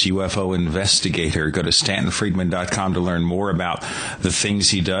physicist, UFO investigator. Go to stantonfriedman.com to learn more about the things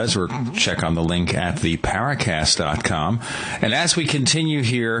he does, or check on the link at theparacast.com. And as we continue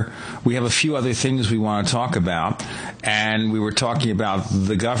here, we have a few other things we want to talk about. And we were talking about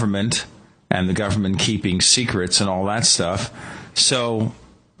the government and the government keeping secrets and all that stuff. So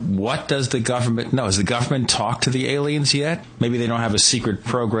what does the government know? Has the government talked to the aliens yet? Maybe they don't have a secret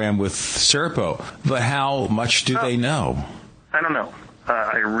program with Serpo, but how much do they know? I don't know.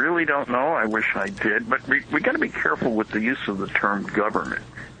 I really don't know. I wish I did. But we got to be careful with the use of the term government.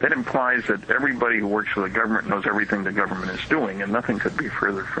 That implies that everybody who works for the government knows everything the government is doing, and nothing could be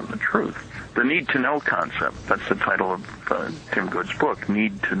further from the truth. The need-to-know concept, that's the title of Tim Good's book,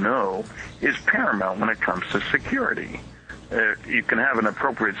 Need to Know, is paramount when it comes to security. You can have an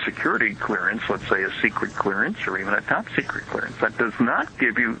appropriate security clearance, let's say a secret clearance or even a top secret clearance. That does not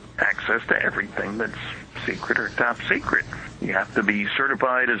give you access to everything that's secret or top secret. You have to be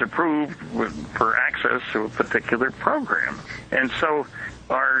certified as approved for access to a particular program. And so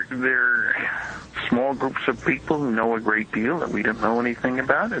are there small groups of people who know a great deal that we don't know anything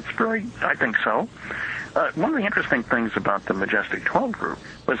about? I think so. One of the interesting things about the Majestic 12 group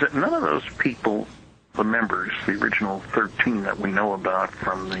was that none of those people, the members, the original 13 that we know about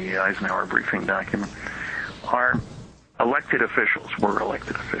from the Eisenhower briefing document, are elected officials, were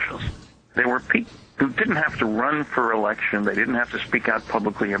elected officials. They were people who didn't have to run for election. They didn't have to speak out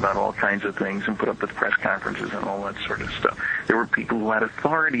publicly about all kinds of things and put up with press conferences and all that sort of stuff. There were people who had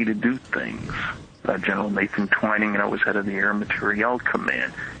authority to do things. General Nathan Twining, was head of the Air Materiel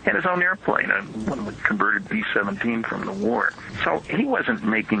Command. He had his own airplane, one of the converted B-17 from the war. So he wasn't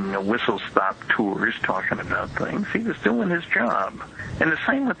making whistle-stop tours talking about things. He was doing his job. And the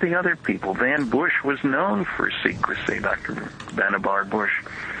same with the other people. Van Bush was known for secrecy. Dr. Vannevar Bush,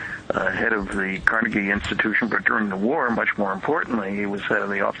 head of the Carnegie Institution, but during the war, much more importantly, he was head of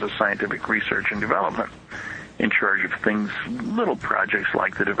the Office of Scientific Research and Development, in charge of things, little projects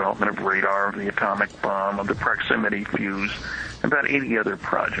like the development of radar, of the atomic bomb, of the proximity fuse, about 80 other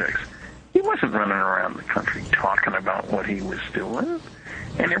projects. He wasn't running around the country talking about what he was doing.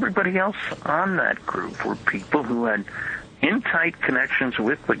 And everybody else on that group were people who had in-tight connections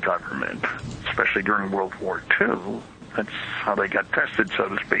with the government, especially during World War II. That's how they got tested, so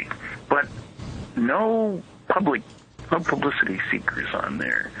to speak. But no publicity seekers on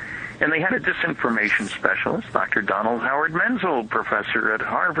there. And they had a disinformation specialist, Dr. Donald Howard Menzel, professor at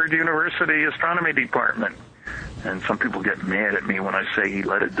Harvard University Astronomy Department. And some people get mad at me when I say he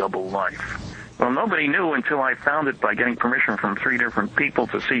led a double life. Well, nobody knew until I found it by getting permission from 3 different people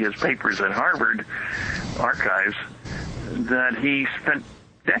to see his papers at Harvard Archives, that he spent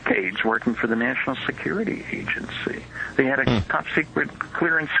decades working for the National Security Agency. They had a top-secret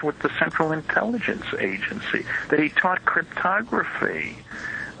clearance with the Central Intelligence Agency, that he taught cryptography.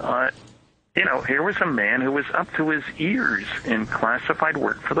 Here was a man who was up to his ears in classified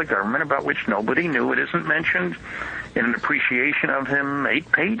work for the government about which nobody knew. It isn't mentioned in an appreciation of him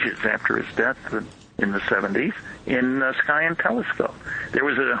 8 pages after his death in the 70s in Sky and Telescope. There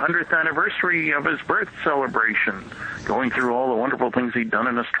was a 100th anniversary of his birth celebration, going through all the wonderful things he'd done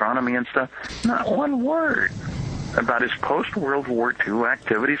in astronomy and stuff. Not one word about his post-World War II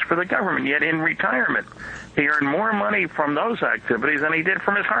activities for the government. Yet in retirement, he earned more money from those activities than he did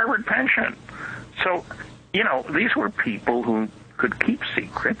from his Harvard pension. So, these were people who could keep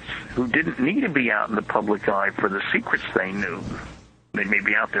secrets, who didn't need to be out in the public eye for the secrets they knew. They may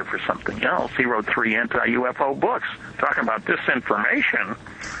be out there for something else. He wrote 3 anti-UFO books talking about disinformation.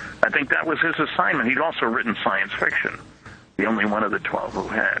 I think that was his assignment. He'd also written science fiction, the only one of the 12 who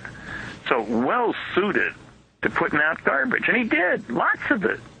had. So well-suited to putting out garbage. And he did, lots of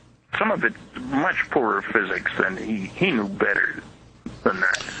it. Some of it much poorer physics than he knew better than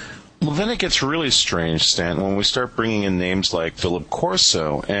that. Well, then it gets really strange, Stanton, when we start bringing in names like Philip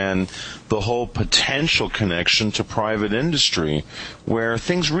Corso and the whole potential connection to private industry, where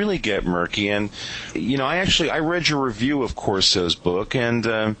things really get murky. And, I read your review of Corso's book,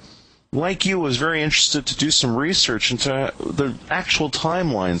 and like you, was very interested to do some research into the actual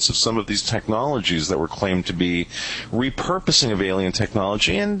timelines of some of these technologies that were claimed to be repurposing of alien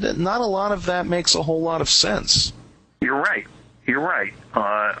technology, and not a lot of that makes a whole lot of sense. You're right.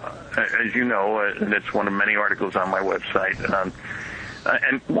 As you know, that's one of many articles on my website.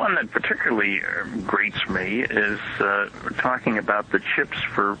 And one that particularly grates me is talking about the chips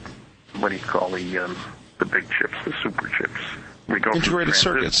for, what do you call the big chips, the super chips? Integrated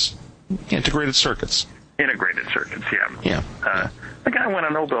circuits. Integrated circuits, yeah. The guy won a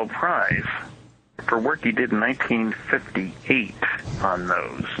Nobel Prize for work he did in 1958 on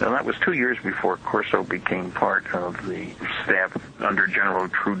those. Now, that was 2 years before Corso became part of the staff under General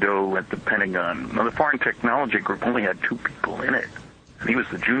Trudeau at the Pentagon. Now, the Foreign Technology Group only had 2 people in it. He was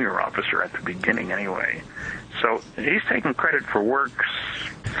the junior officer at the beginning anyway. So he's taking credit for work,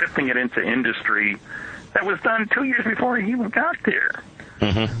 sifting it into industry that was done 2 years before he even got there.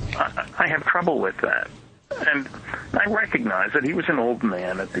 I have trouble with that. And I recognize that he was an old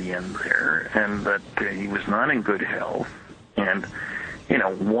man at the end there, and that he was not in good health. And,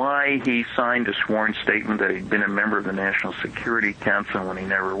 why he signed a sworn statement that he'd been a member of the National Security Council when he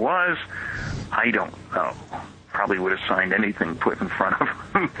never was, I don't know. Probably would have signed anything put in front of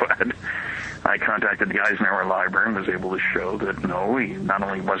him, but I contacted the Eisenhower Library and was able to show that, no, he not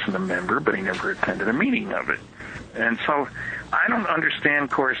only wasn't a member, but he never attended a meeting of it. And so I don't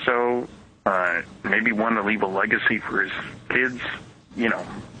understand Corso. Maybe wanted to leave a legacy for his kids.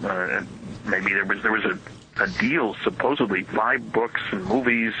 Maybe there was a deal, supposedly 5 books and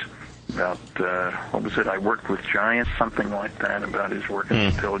movies about, what was it, I Worked with Giants, something like that, about his work in the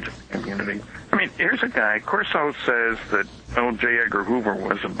intelligence community. I mean, here's a guy, Corso says that J. Edgar Hoover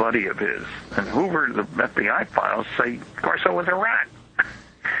was a buddy of his, and Hoover, the FBI files say Corso was a rat.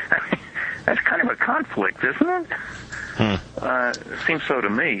 I mean, that's kind of a conflict, isn't it? Seems so to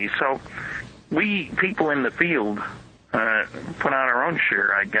me. So we, people in the field, put out our own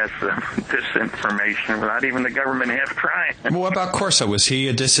share, I guess, of disinformation without even the government half trying. Well, what about Corso? Was he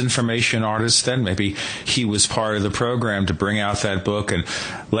a disinformation artist then? Maybe he was part of the program to bring out that book and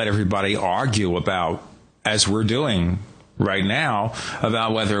let everybody argue about, as we're doing right now,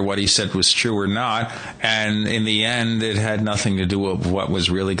 about whether what he said was true or not. And in the end, it had nothing to do with what was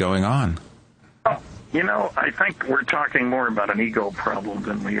really going on. I think we're talking more about an ego problem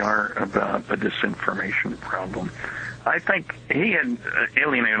than we are about a disinformation problem. I think he had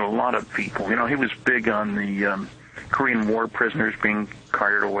alienated a lot of people. He was big on the Korean War prisoners being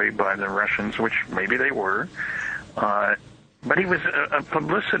carted away by the Russians, which maybe they were. But he was a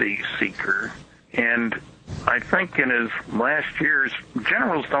publicity seeker. And I think in his last years,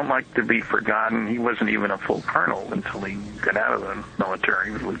 generals don't like to be forgotten. He wasn't even a full colonel until he got out of the military.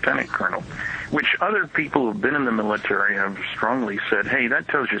 He was a lieutenant colonel, which other people who've been in the military have strongly said, hey, that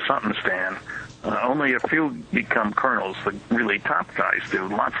tells you something, Stan. Only a few become colonels. The really top guys do.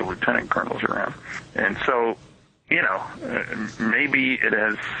 Lots of lieutenant colonels around. And so, maybe it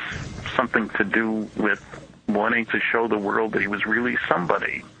has something to do with wanting to show the world that he was really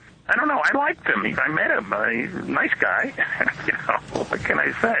somebody. I don't know. I liked him. I met him. He's a nice guy. What can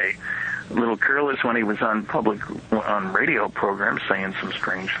I say? a little careless when he was on radio programs saying some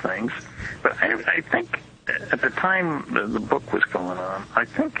strange things. But I think at the time the book was going on, I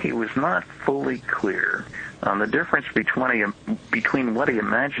think he was not fully clear on the difference between what he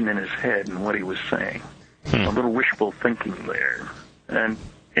imagined in his head and what he was saying. A little wishful thinking there. And,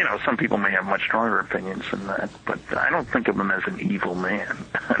 some people may have much stronger opinions than that, but I don't think of him as an evil man,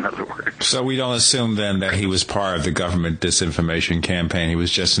 in other words. So we don't assume then that he was part of the government disinformation campaign. He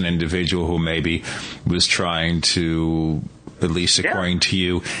was just an individual who maybe was trying to, at least according to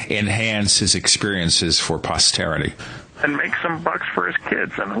you, enhance his experiences for posterity. And make some bucks for his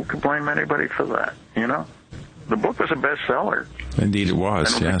kids, and who could blame anybody for that, The book was a bestseller. Indeed it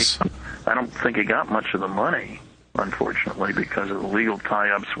was, yes. I don't think he got much of the money, unfortunately, because of the legal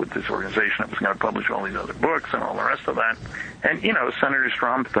tie-ups with this organization that was going to publish all these other books and all the rest of that. And, Senator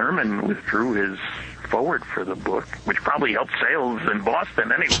Strom Thurmond withdrew his forward for the book, which probably helped sales in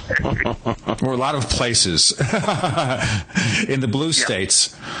Boston anyway. Or a lot of places in the blue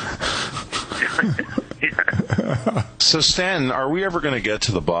states. So, Stan, are we ever going to get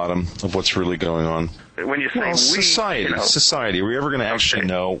to the bottom of what's really going on? When you say society, are we ever going to actually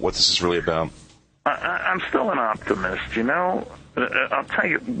know what this is really about? I'm still an optimist, I'll tell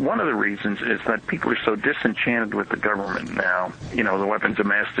you, one of the reasons is that people are so disenchanted with the government now, the weapons of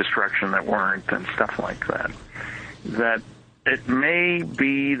mass destruction that weren't and stuff like that, that it may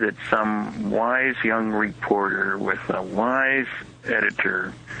be that some wise young reporter with a wise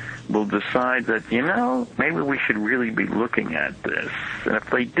editor will decide that, maybe we should really be looking at this. And if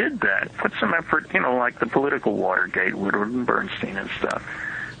they did that, put some effort, like the political Watergate, Woodward and Bernstein and stuff,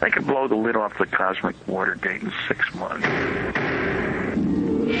 they could blow the lid off the cosmic Watergate in 6 months.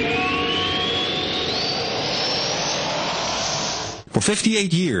 For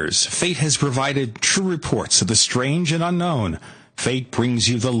 58 years, Fate has provided true reports of the strange and unknown. Fate brings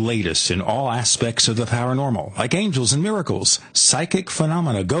you the latest in all aspects of the paranormal, like angels and miracles, psychic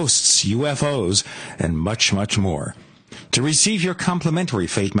phenomena, ghosts, UFOs, and much, much more. To receive your complimentary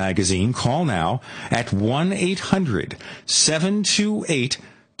Fate magazine, call now at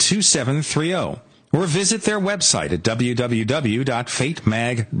 1-800-728-2730 or visit their website at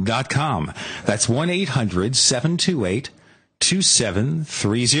www.fatemag.com. That's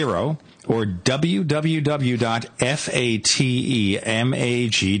 1-800-728-2730 or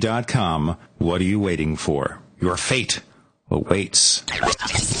www.fatemag.com. What are you waiting for? Your fate awaits.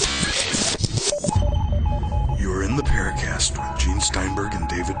 You're in the Paracast with Gene Steinberg and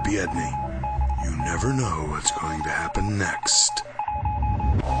David Biedney. You never know what's going to happen next.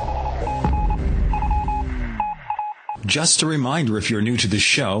 Just a reminder, if you're new to the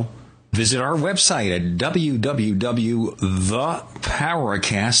show, visit our website at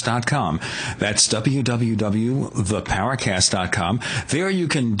www.theparacast.com. That's www.theparacast.com. There you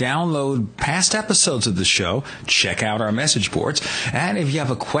can download past episodes of the show, check out our message boards, and if you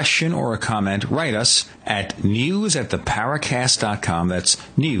have a question or a comment, write us at news@theparacast.com. That's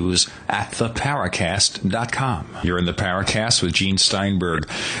news@theparacast.com. You're in the Paracast with Gene Steinberg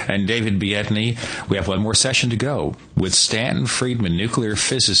and David Biedney. We have one more session to go with Stanton Friedman, nuclear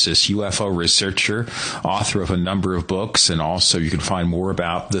physicist, UFO researcher, author of a number of books, and also you can find more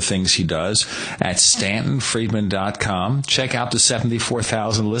about the things he does at StantonFriedman.com. Check out the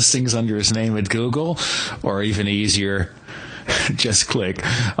 74,000 listings under his name at Google, or even easier, just click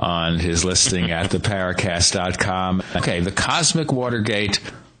on his listing at theparacast.com. Okay, the Cosmic Watergate,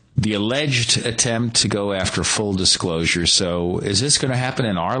 the alleged attempt to go after full disclosure. So is this going to happen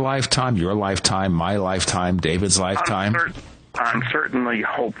in our lifetime, your lifetime, my lifetime, David's lifetime? I'm certainly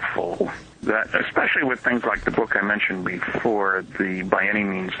hopeful that, especially with things like the book I mentioned before, the By Any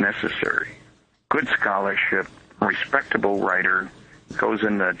Means Necessary, good scholarship, respectable writer, goes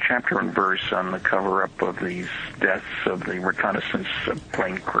into chapter and verse on the cover-up of these deaths of the reconnaissance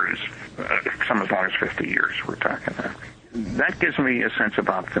plane crews, some as long as 50 years we're talking about. That gives me a sense of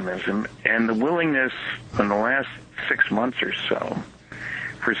optimism, and the willingness in the last 6 months or so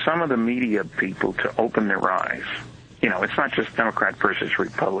for some of the media people to open their eyes. It's not just Democrat versus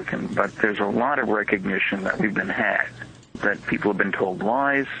Republican, but there's a lot of recognition that we've been had, that people have been told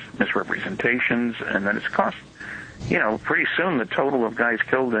lies, misrepresentations, and that it's cost, pretty soon the total of guys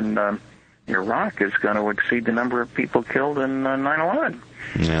killed in Iraq is going to exceed the number of people killed in 9/11.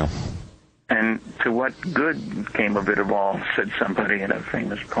 Yeah. And to what good came of it all, said somebody in a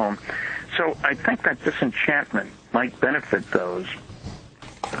famous poem. So I think that disenchantment might benefit those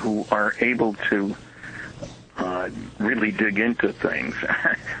who are able to really dig into things.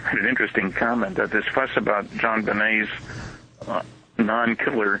 I had an interesting comment that this fuss about John Bonet's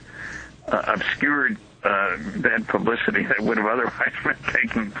non-killer obscured bad publicity that would have otherwise been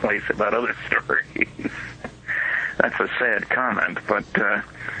taking place about other stories. That's a sad comment, but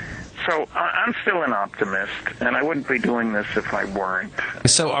so I'm still an optimist, and I wouldn't be doing this if I weren't.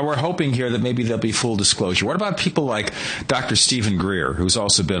 So we're hoping here that maybe there'll be full disclosure. What about people like Dr. Stephen Greer, who's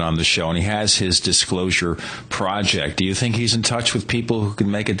also been on the show, and he has his disclosure project? Do you think he's in touch with people who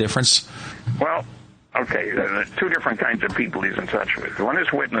can make a difference? Well, okay, two different kinds of people he's in touch with. One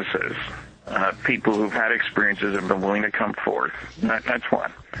is witnesses, people who've had experiences and been willing to come forth. That's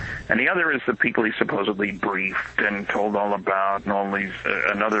one. And the other is the people he supposedly briefed and told all about, and all these,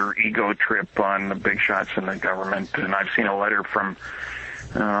 another ego trip on the big shots in the government. And I've seen a letter from,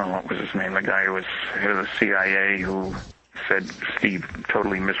 what was his name, the guy who was head of the CIA, who said Steve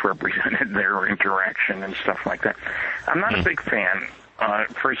totally misrepresented their interaction and stuff like that. I'm not a big fan.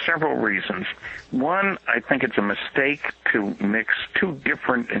 For several reasons. One, I think it's a mistake to mix two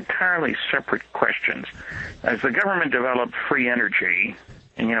different, entirely separate questions. As the government developed free energy,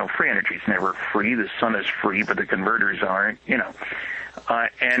 and, free energy is never free. The sun is free, but the converters aren't,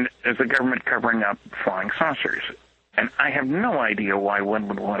 and as the government covering up flying saucers. And I have no idea why one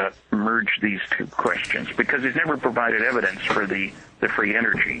would want to merge these two questions, because he's never provided evidence for the free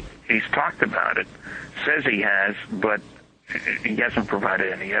energy. He's talked about it, says he has, but he hasn't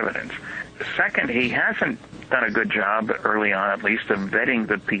provided any evidence. Second, he hasn't done a good job, early on at least, of vetting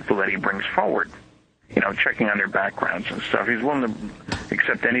the people that he brings forward. Checking on their backgrounds and stuff. He's willing to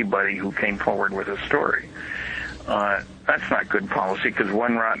accept anybody who came forward with a story. That's not good policy, because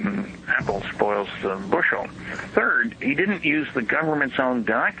one rotten apple spoils the bushel. Third, he didn't use the government's own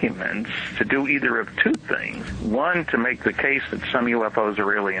documents to do either of two things. One, to make the case that some UFOs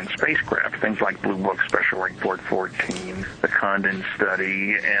are alien spacecraft, things like Blue Book Special Report 14, the Condon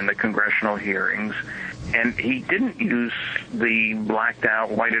study, and the congressional hearings. And he didn't use the blacked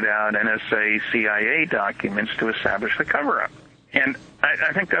out, whited out NSA, CIA documents to establish the cover-up. And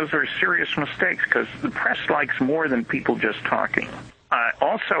I think those are serious mistakes, because the press likes more than people just talking.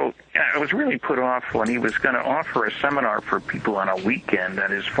 Also, I was really put off when he was going to offer a seminar for people on a weekend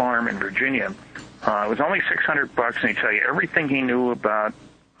at his farm in Virginia. It was only $600, and he'd tell you everything he knew about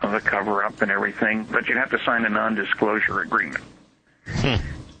the cover-up and everything, but you'd have to sign a non-disclosure agreement.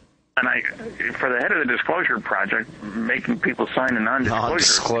 And for the head of the Disclosure Project, making people sign a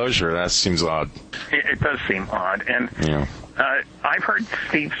non-disclosure, that seems odd. It does seem odd. And I've heard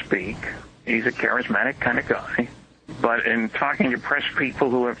Steve speak. He's a charismatic kind of guy. But in talking to press people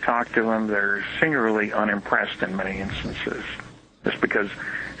who have talked to him, they're singularly unimpressed in many instances. Just because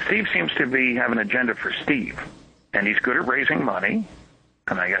Steve seems to have an agenda for Steve. And he's good at raising money.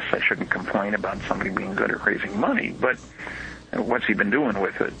 And I guess I shouldn't complain about somebody being good at raising money. But what's he been doing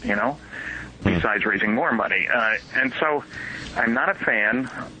with it, besides raising more money? And so I'm not a fan.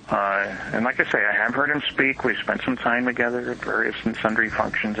 And like I say, I have heard him speak. We spent some time together at various and sundry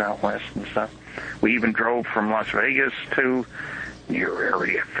functions out west and stuff. We even drove from Las Vegas to near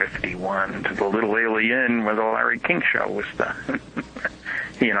Area 51 to the Little Alien where the Larry King show was done.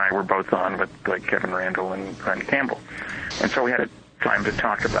 He and I were both on with Kevin Randall and Glenn Campbell. And so we had time to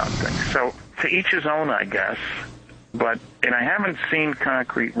talk about things. So to each his own, I guess. And I haven't seen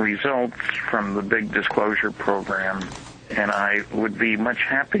concrete results from the big disclosure program, and I would be much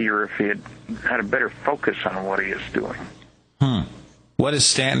happier if he had a better focus on what he is doing. What is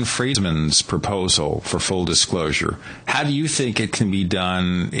Stanton Friedman's proposal for full disclosure? How do you think it can be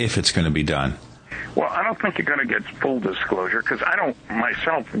done, if it's going to be done? Well, I don't think you're going to get full disclosure, because I don't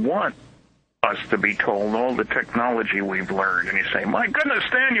myself want us to be told all the technology we've learned. And you say, my goodness,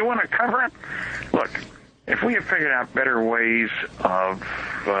 Stan, you want to cover it? Look, if we have figured out better ways of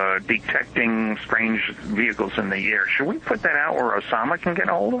detecting strange vehicles in the air, should we put that out where Osama can get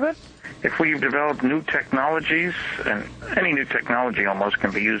a hold of it? If we've developed new technologies, and any new technology almost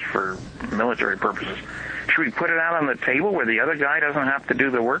can be used for military purposes, should we put it out on the table where the other guy doesn't have to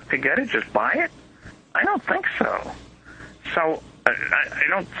do the work to get it, just buy it? I don't think so. So I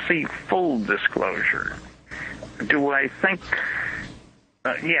don't see full disclosure. Do I think...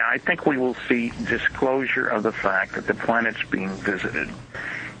 I think we will see disclosure of the fact that the planet's being visited.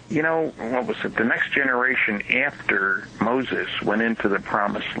 What was it? The next generation after Moses went into the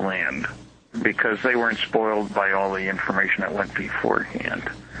Promised Land because they weren't spoiled by all the information that went beforehand.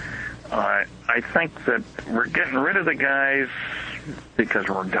 I think that we're getting rid of the guys, because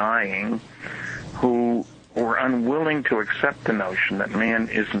we're dying, who were unwilling to accept the notion that man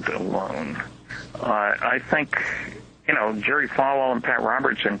isn't alone. I think... Jerry Falwell and Pat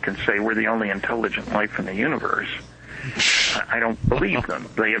Robertson can say we're the only intelligent life in the universe. I don't believe them.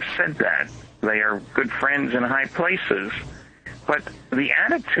 They have said that. They are good friends in high places, But the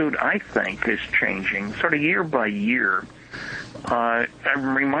attitude, I think, is changing sort of year by year.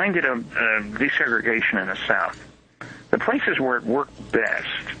 I'm reminded of desegregation in the South. The places where it worked best,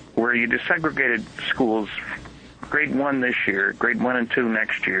 where you desegregated schools, grade 1 this year, grade 1 and 2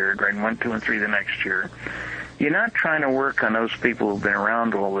 next year, grade 1, 2, and 3 the next year, you're not trying to work on those people who've been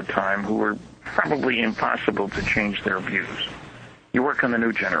around all the time who are probably impossible to change their views. You work on the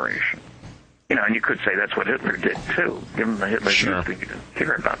new generation. You know, and you could say that's what Hitler did, too. Give him the Hitler to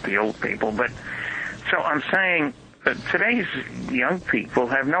hear about the old people. But so I'm saying that today's young people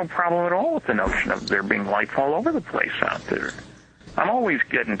have no problem at all with the notion of there being life all over the place out there. I'm always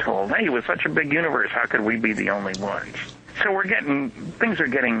getting told, hey, with such a big universe, how could we be the only ones? So things are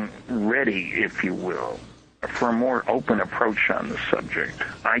getting ready, if you will, for a more open approach on the subject,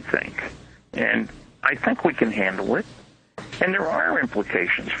 I think. And I think we can handle it. And there are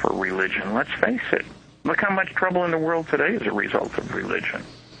implications for religion, let's face it. Look how much trouble in the world today is a result of religion.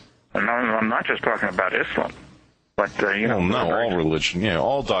 And I'm not just talking about Islam, but, all religion. Yeah,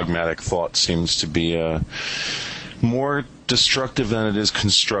 all dogmatic thought seems to be more destructive than it is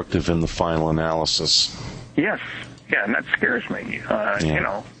constructive in the final analysis. Yes. Yeah, and that scares me. You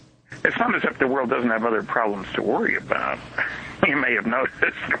know, it's not as if the world doesn't have other problems to worry about. You may have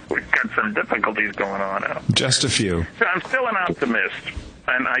noticed we've got some difficulties going on out there. Just a few. So I'm still an optimist,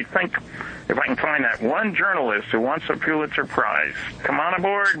 and I think if I can find that one journalist who wants a Pulitzer Prize, come on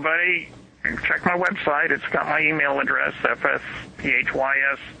aboard, buddy. Check my website. It's got my email address,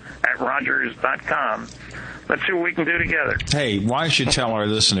 fsphys@rogers.com. Let's see what we can do together. Hey, why don't you tell our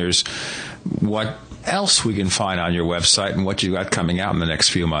listeners what else we can find on your website and what you got coming out in the next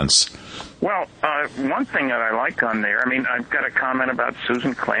few months? Well, one thing that I like on there, I've got a comment about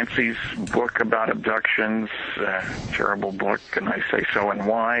Susan Clancy's book about abductions, terrible book, and I say so and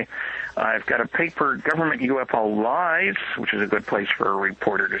why. I've got a paper, Government UFO Lies, which is a good place for a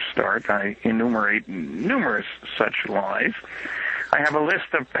reporter to start. I enumerate numerous such lies. I have a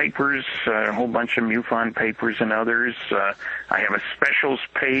list of papers, a whole bunch of MUFON papers and others. I have a specials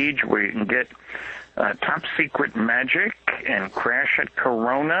page where you can get Top Secret Magic and Crash at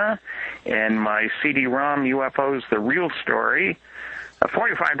Corona and my CD-ROM UFOs, The Real Story. A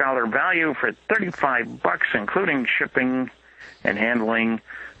 $45 value for $35, including shipping and handling.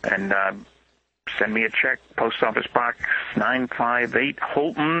 And send me a check, Post Office Box 958,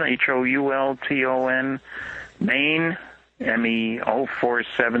 Holton, Houlton, Maine, ME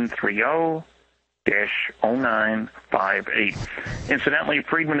 04730-0958. Incidentally,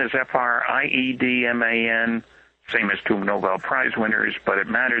 Friedman is Friedman, same as two Nobel Prize winners, but it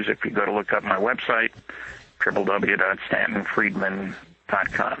matters if you go to look up my website,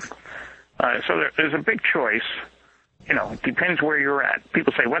 www.stantonfriedman.com. So there's a big choice. You know, it depends where you're at.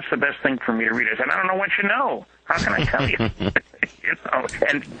 People say, what's the best thing for me to read? I said, I don't know what you know. How can I tell you?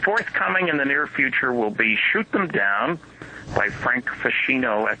 And forthcoming in the near future will be Shoot Them Down by Frank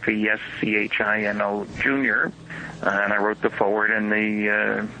Fascino, Feschino Jr., and I wrote the foreword and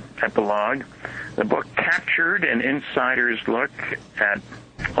the epilogue. The book Captured, an Insider's Look at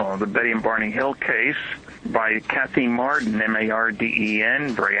the Betty and Barney Hill case by Kathy Marden,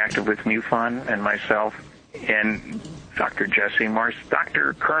 Marden, very active with MUFON and myself, and Dr. Jesse Mars,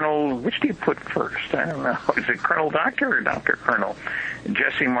 Dr. Colonel, which do you put first? I don't know. Is it Colonel Doctor or Dr. Colonel?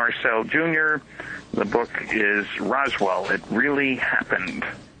 Jesse Marcel Jr. The book is Roswell. It Really Happened.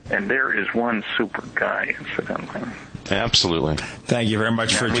 And there is one super guy, incidentally. Absolutely. Thank you very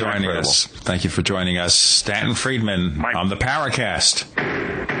much for joining us. Thank you for joining us, Stanton Friedman, on the Paracast.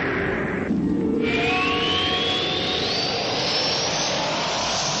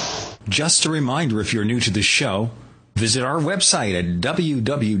 Just a reminder, if you're new to the show, visit our website at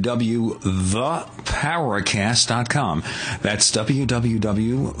www.theparacast.com. That's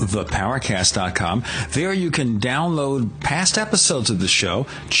www.theparacast.com. There you can download past episodes of the show,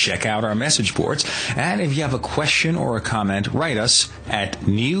 check out our message boards, and if you have a question or a comment, write us at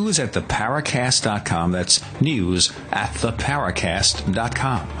news@theparacast.com. That's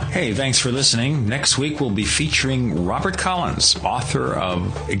news@theparacast.com. Hey, thanks for listening. Next week we'll be featuring Robert Collins, author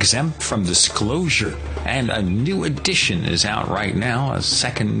of Exempt from Disclosure, and a new edition is out right now, a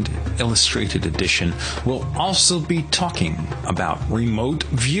second illustrated edition. We'll also be talking about remote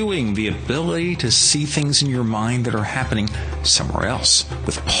viewing, the ability to see things in your mind that are happening somewhere else,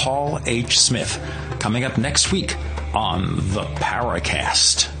 with Paul H. Smith, coming up next week on The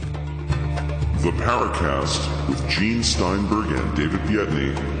Paracast. The Paracast with Gene Steinberg and David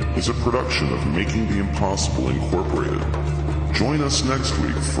Biedney is a production of Making the Impossible Incorporated. Join us next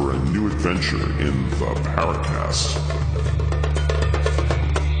week for a new adventure in The Paracast.